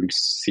fútbol,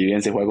 si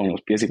bien se juega con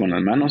los pies y con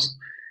las manos,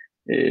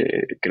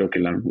 creo que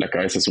la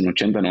cabeza es un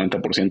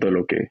 80-90% de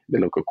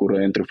lo que ocurre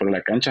dentro y fuera de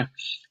la cancha,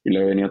 y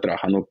lo he venido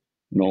trabajando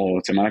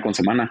semana con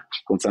semana,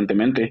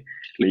 constantemente,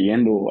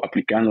 leyendo,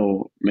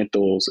 aplicando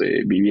métodos,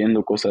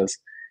 viviendo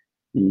cosas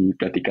y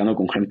platicando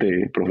con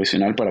gente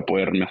profesional para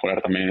poder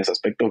mejorar también en ese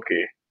aspecto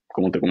que,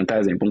 como te comentaba,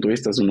 desde mi punto de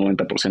vista es un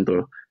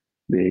 90%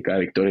 de cada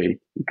victoria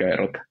y cada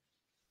derrota.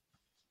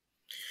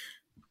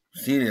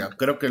 Sí,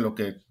 creo que lo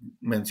que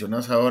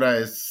mencionas ahora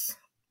es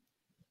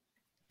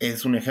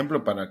un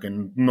ejemplo para que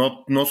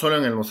no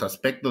solo en los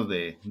aspectos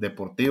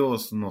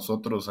deportivos,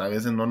 nosotros a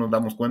veces no nos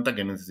damos cuenta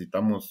que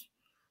necesitamos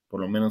por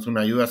lo menos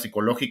una ayuda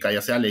psicológica,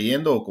 ya sea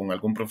leyendo o con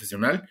algún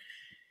profesional.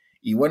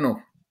 Y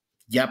bueno,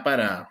 ya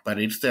para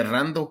ir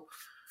cerrando,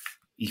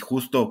 y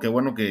justo qué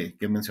bueno que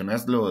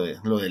mencionas lo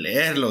de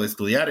leer, lo de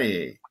estudiar,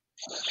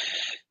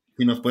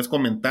 si nos puedes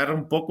comentar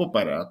un poco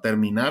para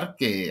terminar,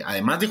 que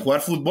además de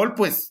jugar fútbol,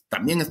 pues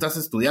también estás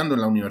estudiando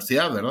en la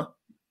universidad, ¿verdad?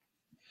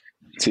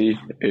 Sí,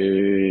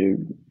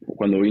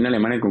 cuando vine a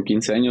Alemania con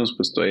 15 años,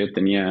 pues todavía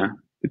tenía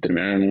que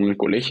terminar en un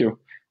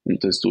colegio,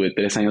 entonces tuve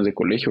 3 años de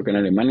colegio acá en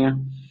Alemania.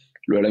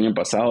 Luego el año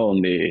pasado,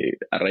 donde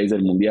a raíz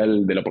del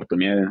Mundial, de la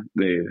oportunidad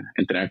de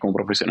entrenar como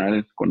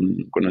profesional con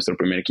nuestro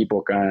primer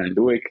equipo acá en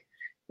Lübeck,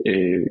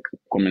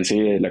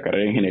 comencé la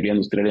carrera de Ingeniería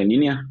Industrial en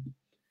línea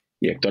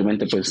y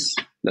actualmente pues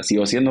la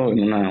sigo haciendo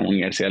en una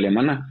universidad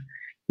alemana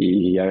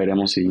y ya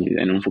veremos si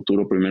en un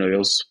futuro, primero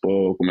Dios,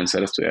 puedo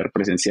comenzar a estudiar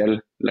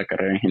presencial la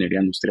carrera de Ingeniería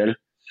Industrial,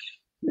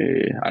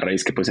 a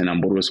raíz que pues en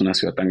Hamburgo es una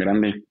ciudad tan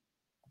grande,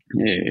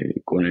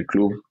 con el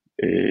club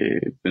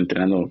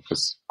entrenando,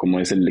 pues como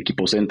es el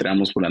equipo C,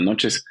 entrenamos por las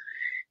noches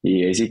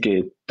y ahí sí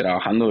que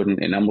trabajando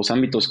en ambos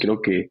ámbitos,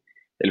 creo que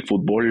el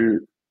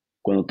fútbol,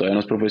 cuando todavía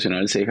no es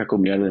profesional, se deja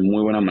combinar de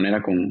muy buena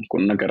manera con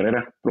una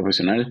carrera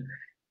profesional.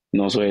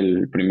 No soy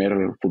el primer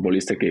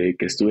futbolista que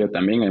estudia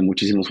también, hay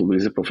muchísimos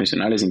futbolistas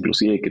profesionales,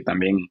 inclusive que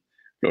también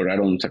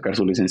lograron sacar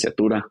su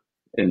licenciatura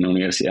en la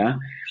universidad.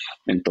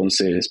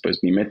 Entonces, pues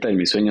mi meta y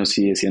mi sueño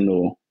sigue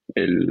siendo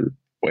el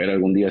poder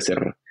algún día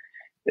ser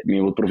mi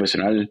debut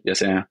profesional, ya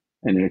sea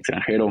en el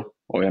extranjero,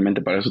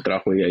 obviamente para eso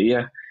trabajo día a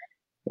día,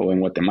 o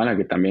en Guatemala,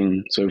 que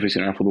también soy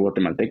aficionado al fútbol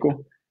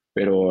guatemalteco,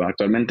 pero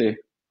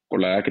actualmente, por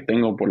la edad que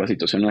tengo, por la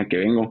situación en la que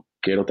vengo,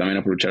 quiero también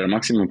aprovechar al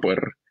máximo y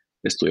poder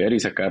estudiar y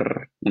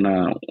sacar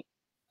una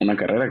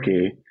carrera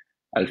que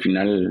al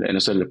final en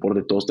eso del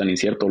deporte todo es tan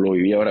incierto. Lo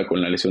viví ahora con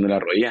la lesión de la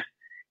rodilla.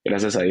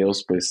 Gracias a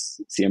Dios,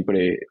 pues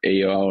siempre he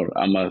llevado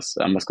ambas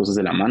cosas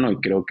de la mano y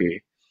creo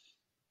que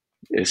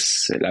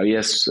la vida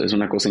es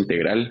una cosa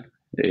integral.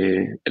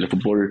 El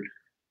fútbol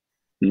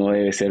no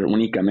debe ser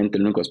únicamente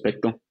el único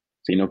aspecto,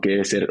 sino que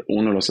debe ser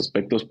uno de los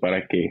aspectos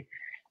para que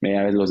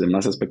media vez los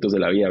demás aspectos de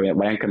la vida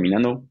vayan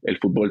caminando. El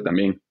fútbol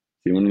también.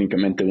 Si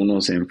únicamente uno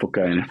se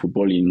enfoca en el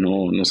fútbol y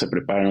no se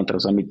prepara en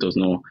otros ámbitos,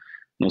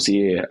 no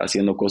sigue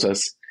haciendo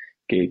cosas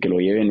que lo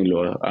lleven y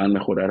lo hagan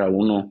mejorar a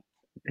uno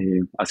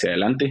hacia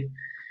adelante,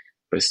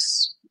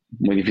 pues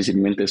muy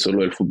difícilmente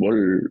solo el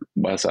fútbol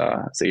vas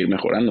a seguir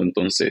mejorando.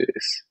 Entonces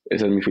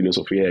esa es mi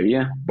filosofía de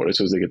vida, por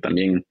eso es de que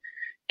también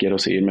quiero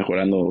seguir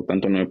mejorando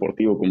tanto en lo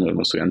deportivo como en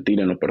lo estudiantil,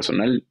 en lo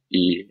personal,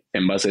 y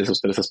en base a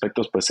esos 3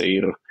 aspectos pues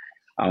seguir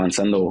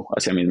avanzando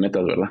hacia mis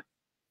metas, ¿verdad?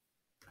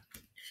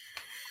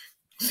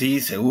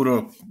 Sí,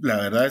 seguro. La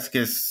verdad es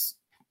que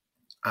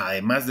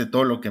además de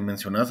todo lo que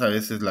mencionas, a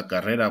veces la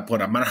carrera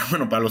por amar,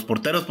 bueno, para los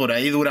porteros por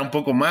ahí dura un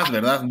poco más,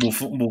 ¿verdad?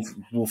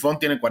 Buffon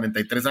tiene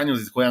 43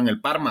 años y juega en el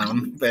Parma,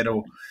 ¿no?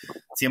 Pero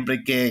siempre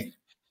hay que,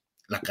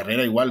 la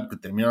carrera igual que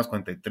termina a los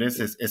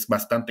 43 es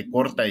bastante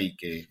corta y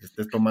que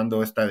estés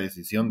tomando esta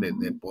decisión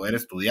de poder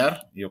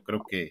estudiar. Yo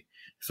creo que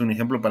es un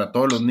ejemplo para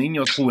todos los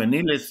niños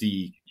juveniles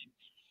y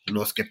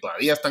los que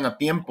todavía están a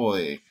tiempo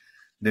de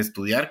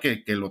estudiar,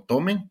 que lo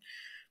tomen.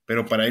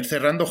 Pero para ir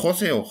cerrando,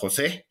 José,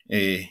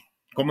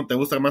 ¿cómo te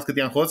gusta más que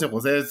digan José?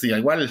 José, sí,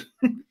 igual.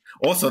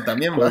 Oso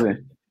también, ¿va?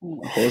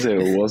 José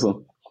o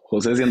Oso.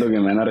 José, siento que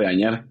me van a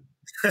regañar.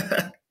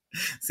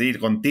 Sí,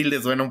 con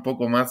tilde suena un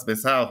poco más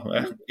pesado.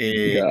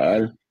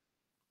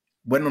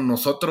 Bueno,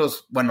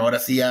 nosotros, ahora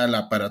sí,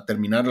 para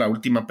terminar la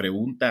última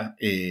pregunta,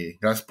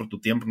 gracias por tu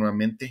tiempo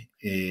nuevamente.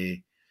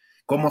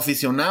 Como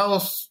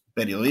aficionados,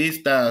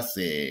 periodistas,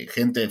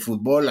 gente de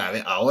fútbol,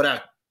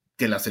 ahora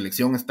que la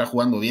selección está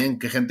jugando bien,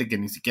 que gente que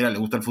ni siquiera le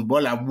gusta el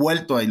fútbol ha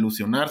vuelto a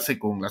ilusionarse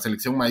con la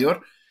selección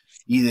mayor,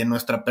 y de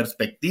nuestra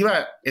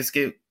perspectiva es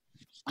que,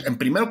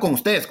 primero con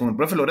ustedes, con el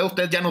profe Loredo,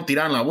 ustedes ya no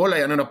tiraban la bola,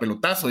 ya no era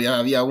pelotazo, ya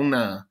había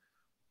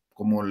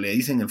como le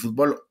dicen en el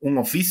fútbol, un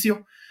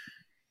oficio.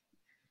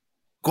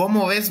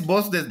 ¿Cómo ves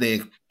vos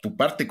desde tu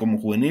parte como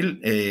juvenil,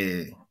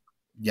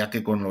 ya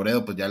que con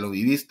Loredo pues ya lo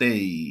viviste,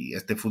 y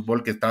este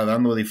fútbol que está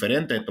dando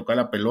diferente, de tocar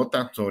la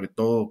pelota, sobre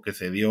todo que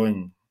se vio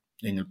en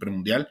el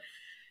premundial?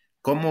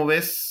 ¿Cómo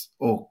ves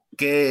o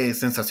qué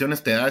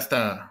sensaciones te da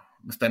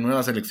esta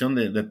nueva selección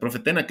del profe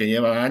Tena, que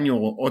lleva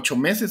 8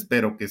 meses,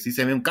 pero que sí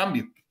se ve un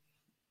cambio?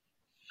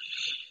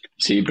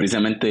 Sí,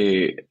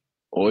 precisamente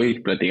hoy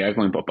platicaba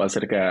con mi papá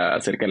acerca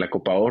de la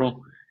Copa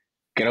Oro.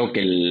 Creo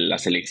que la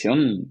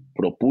selección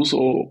propuso,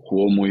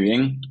 jugó muy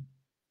bien,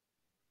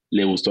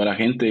 le gustó a la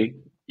gente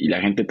y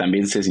la gente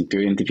también se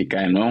sintió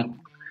identificada de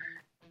nuevo.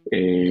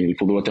 El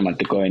fútbol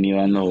guatemalteco ha venido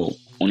dando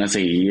una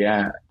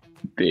seguidilla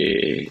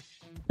de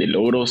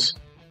logros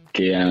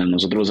que a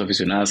nosotros los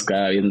aficionados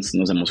cada vez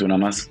nos emociona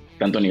más,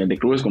 tanto a nivel de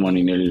clubes como a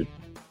nivel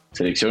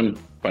selección.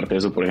 Parte de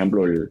eso, por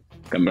ejemplo, el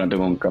campeonato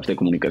con CAF de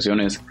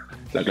comunicaciones,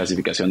 la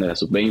clasificación de la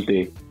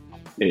sub-20,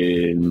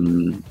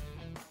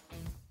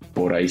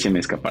 por ahí se me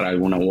escapará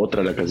alguna u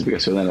otra, la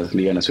clasificación de las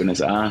Ligas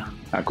Naciones a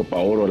Copa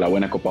Oro, la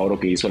buena Copa Oro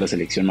que hizo la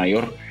selección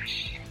mayor.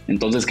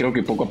 Entonces creo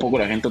que poco a poco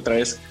la gente otra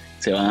vez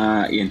se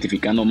va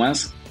identificando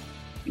más.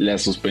 La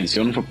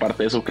suspensión fue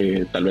parte de eso,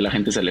 que tal vez la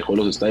gente se alejó de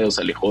los estadios,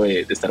 se alejó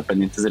de estar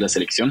pendientes de la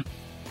selección,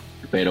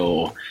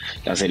 pero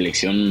la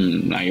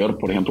selección mayor,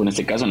 por ejemplo, en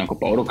este caso en la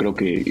Copa Oro, creo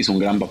que hizo un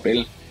gran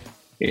papel.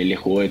 Le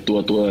jugó de tú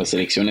a tú a las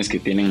selecciones que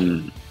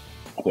tienen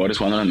jugadores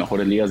jugando en las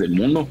mejores ligas del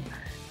mundo,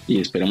 y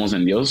esperemos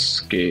en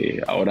Dios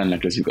que ahora en la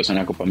clasificación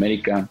a Copa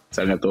América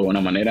salga todo de buena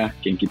manera.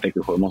 Quien quita que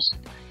juguemos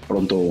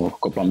pronto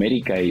Copa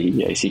América,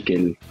 y ahí sí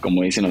que,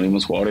 como dicen los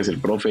mismos jugadores, el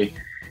profe,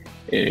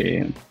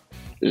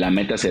 la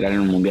meta será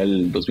en el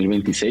Mundial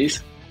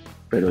 2026,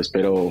 pero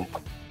espero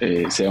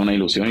sea una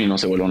ilusión y no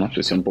se vuelva una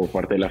presión por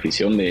parte de la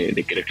afición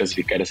de querer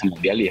clasificar ese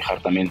Mundial y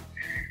dejar también,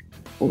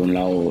 por un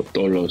lado,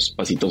 todos los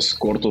pasitos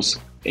cortos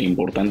e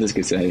importantes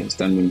que se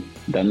están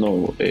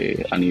dando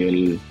a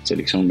nivel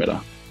selección,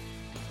 ¿verdad?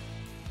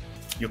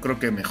 Yo creo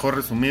que mejor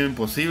resumido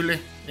imposible.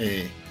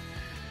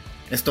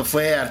 Esto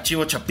fue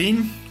Archivo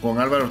Chapín con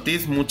Álvaro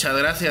Ortiz. Muchas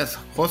gracias,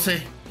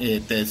 José.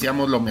 Te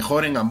deseamos lo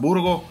mejor en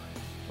Hamburgo.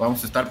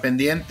 Vamos a estar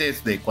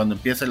pendientes de cuando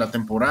empiece la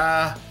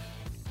temporada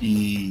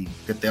y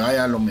que te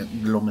vaya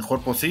lo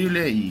mejor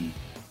posible, y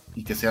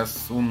que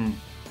seas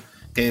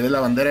que lleves la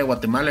bandera de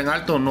Guatemala en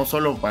alto, no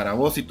solo para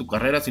vos y tu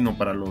carrera, sino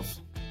para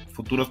los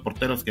futuros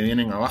porteros que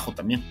vienen abajo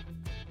también.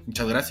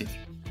 Muchas gracias.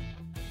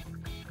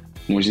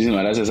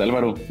 Muchísimas gracias,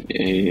 Álvaro.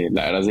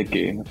 La verdad es de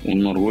que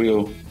un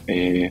orgullo,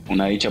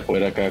 una dicha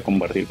poder acá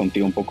compartir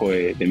contigo un poco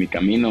de mi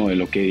camino, de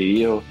lo que he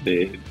vivido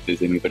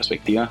desde mi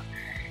perspectiva,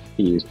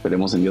 y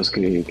esperemos en Dios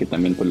que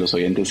también pues, los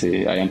oyentes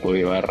se hayan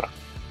podido llevar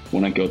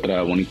una que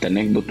otra bonita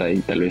anécdota, y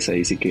tal vez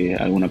ahí sí que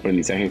algún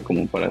aprendizaje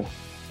como para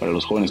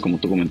los jóvenes, como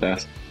tú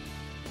comentabas.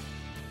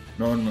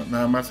 No,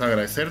 nada más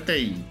agradecerte,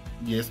 y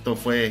esto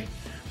fue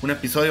un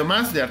episodio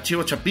más de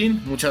Archivo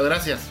Chapín. Muchas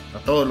gracias a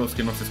todos los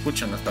que nos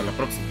escuchan. Hasta la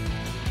próxima.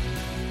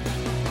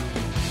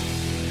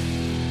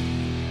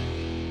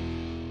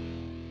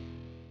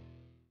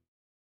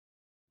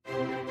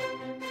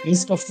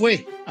 Esto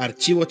fue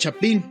Archivo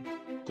Chapín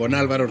con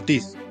Álvaro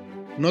Ortiz.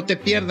 No te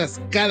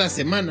pierdas cada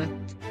semana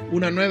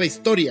una nueva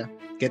historia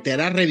que te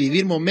hará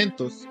revivir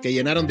momentos que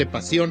llenaron de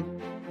pasión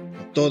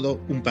a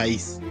todo un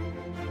país.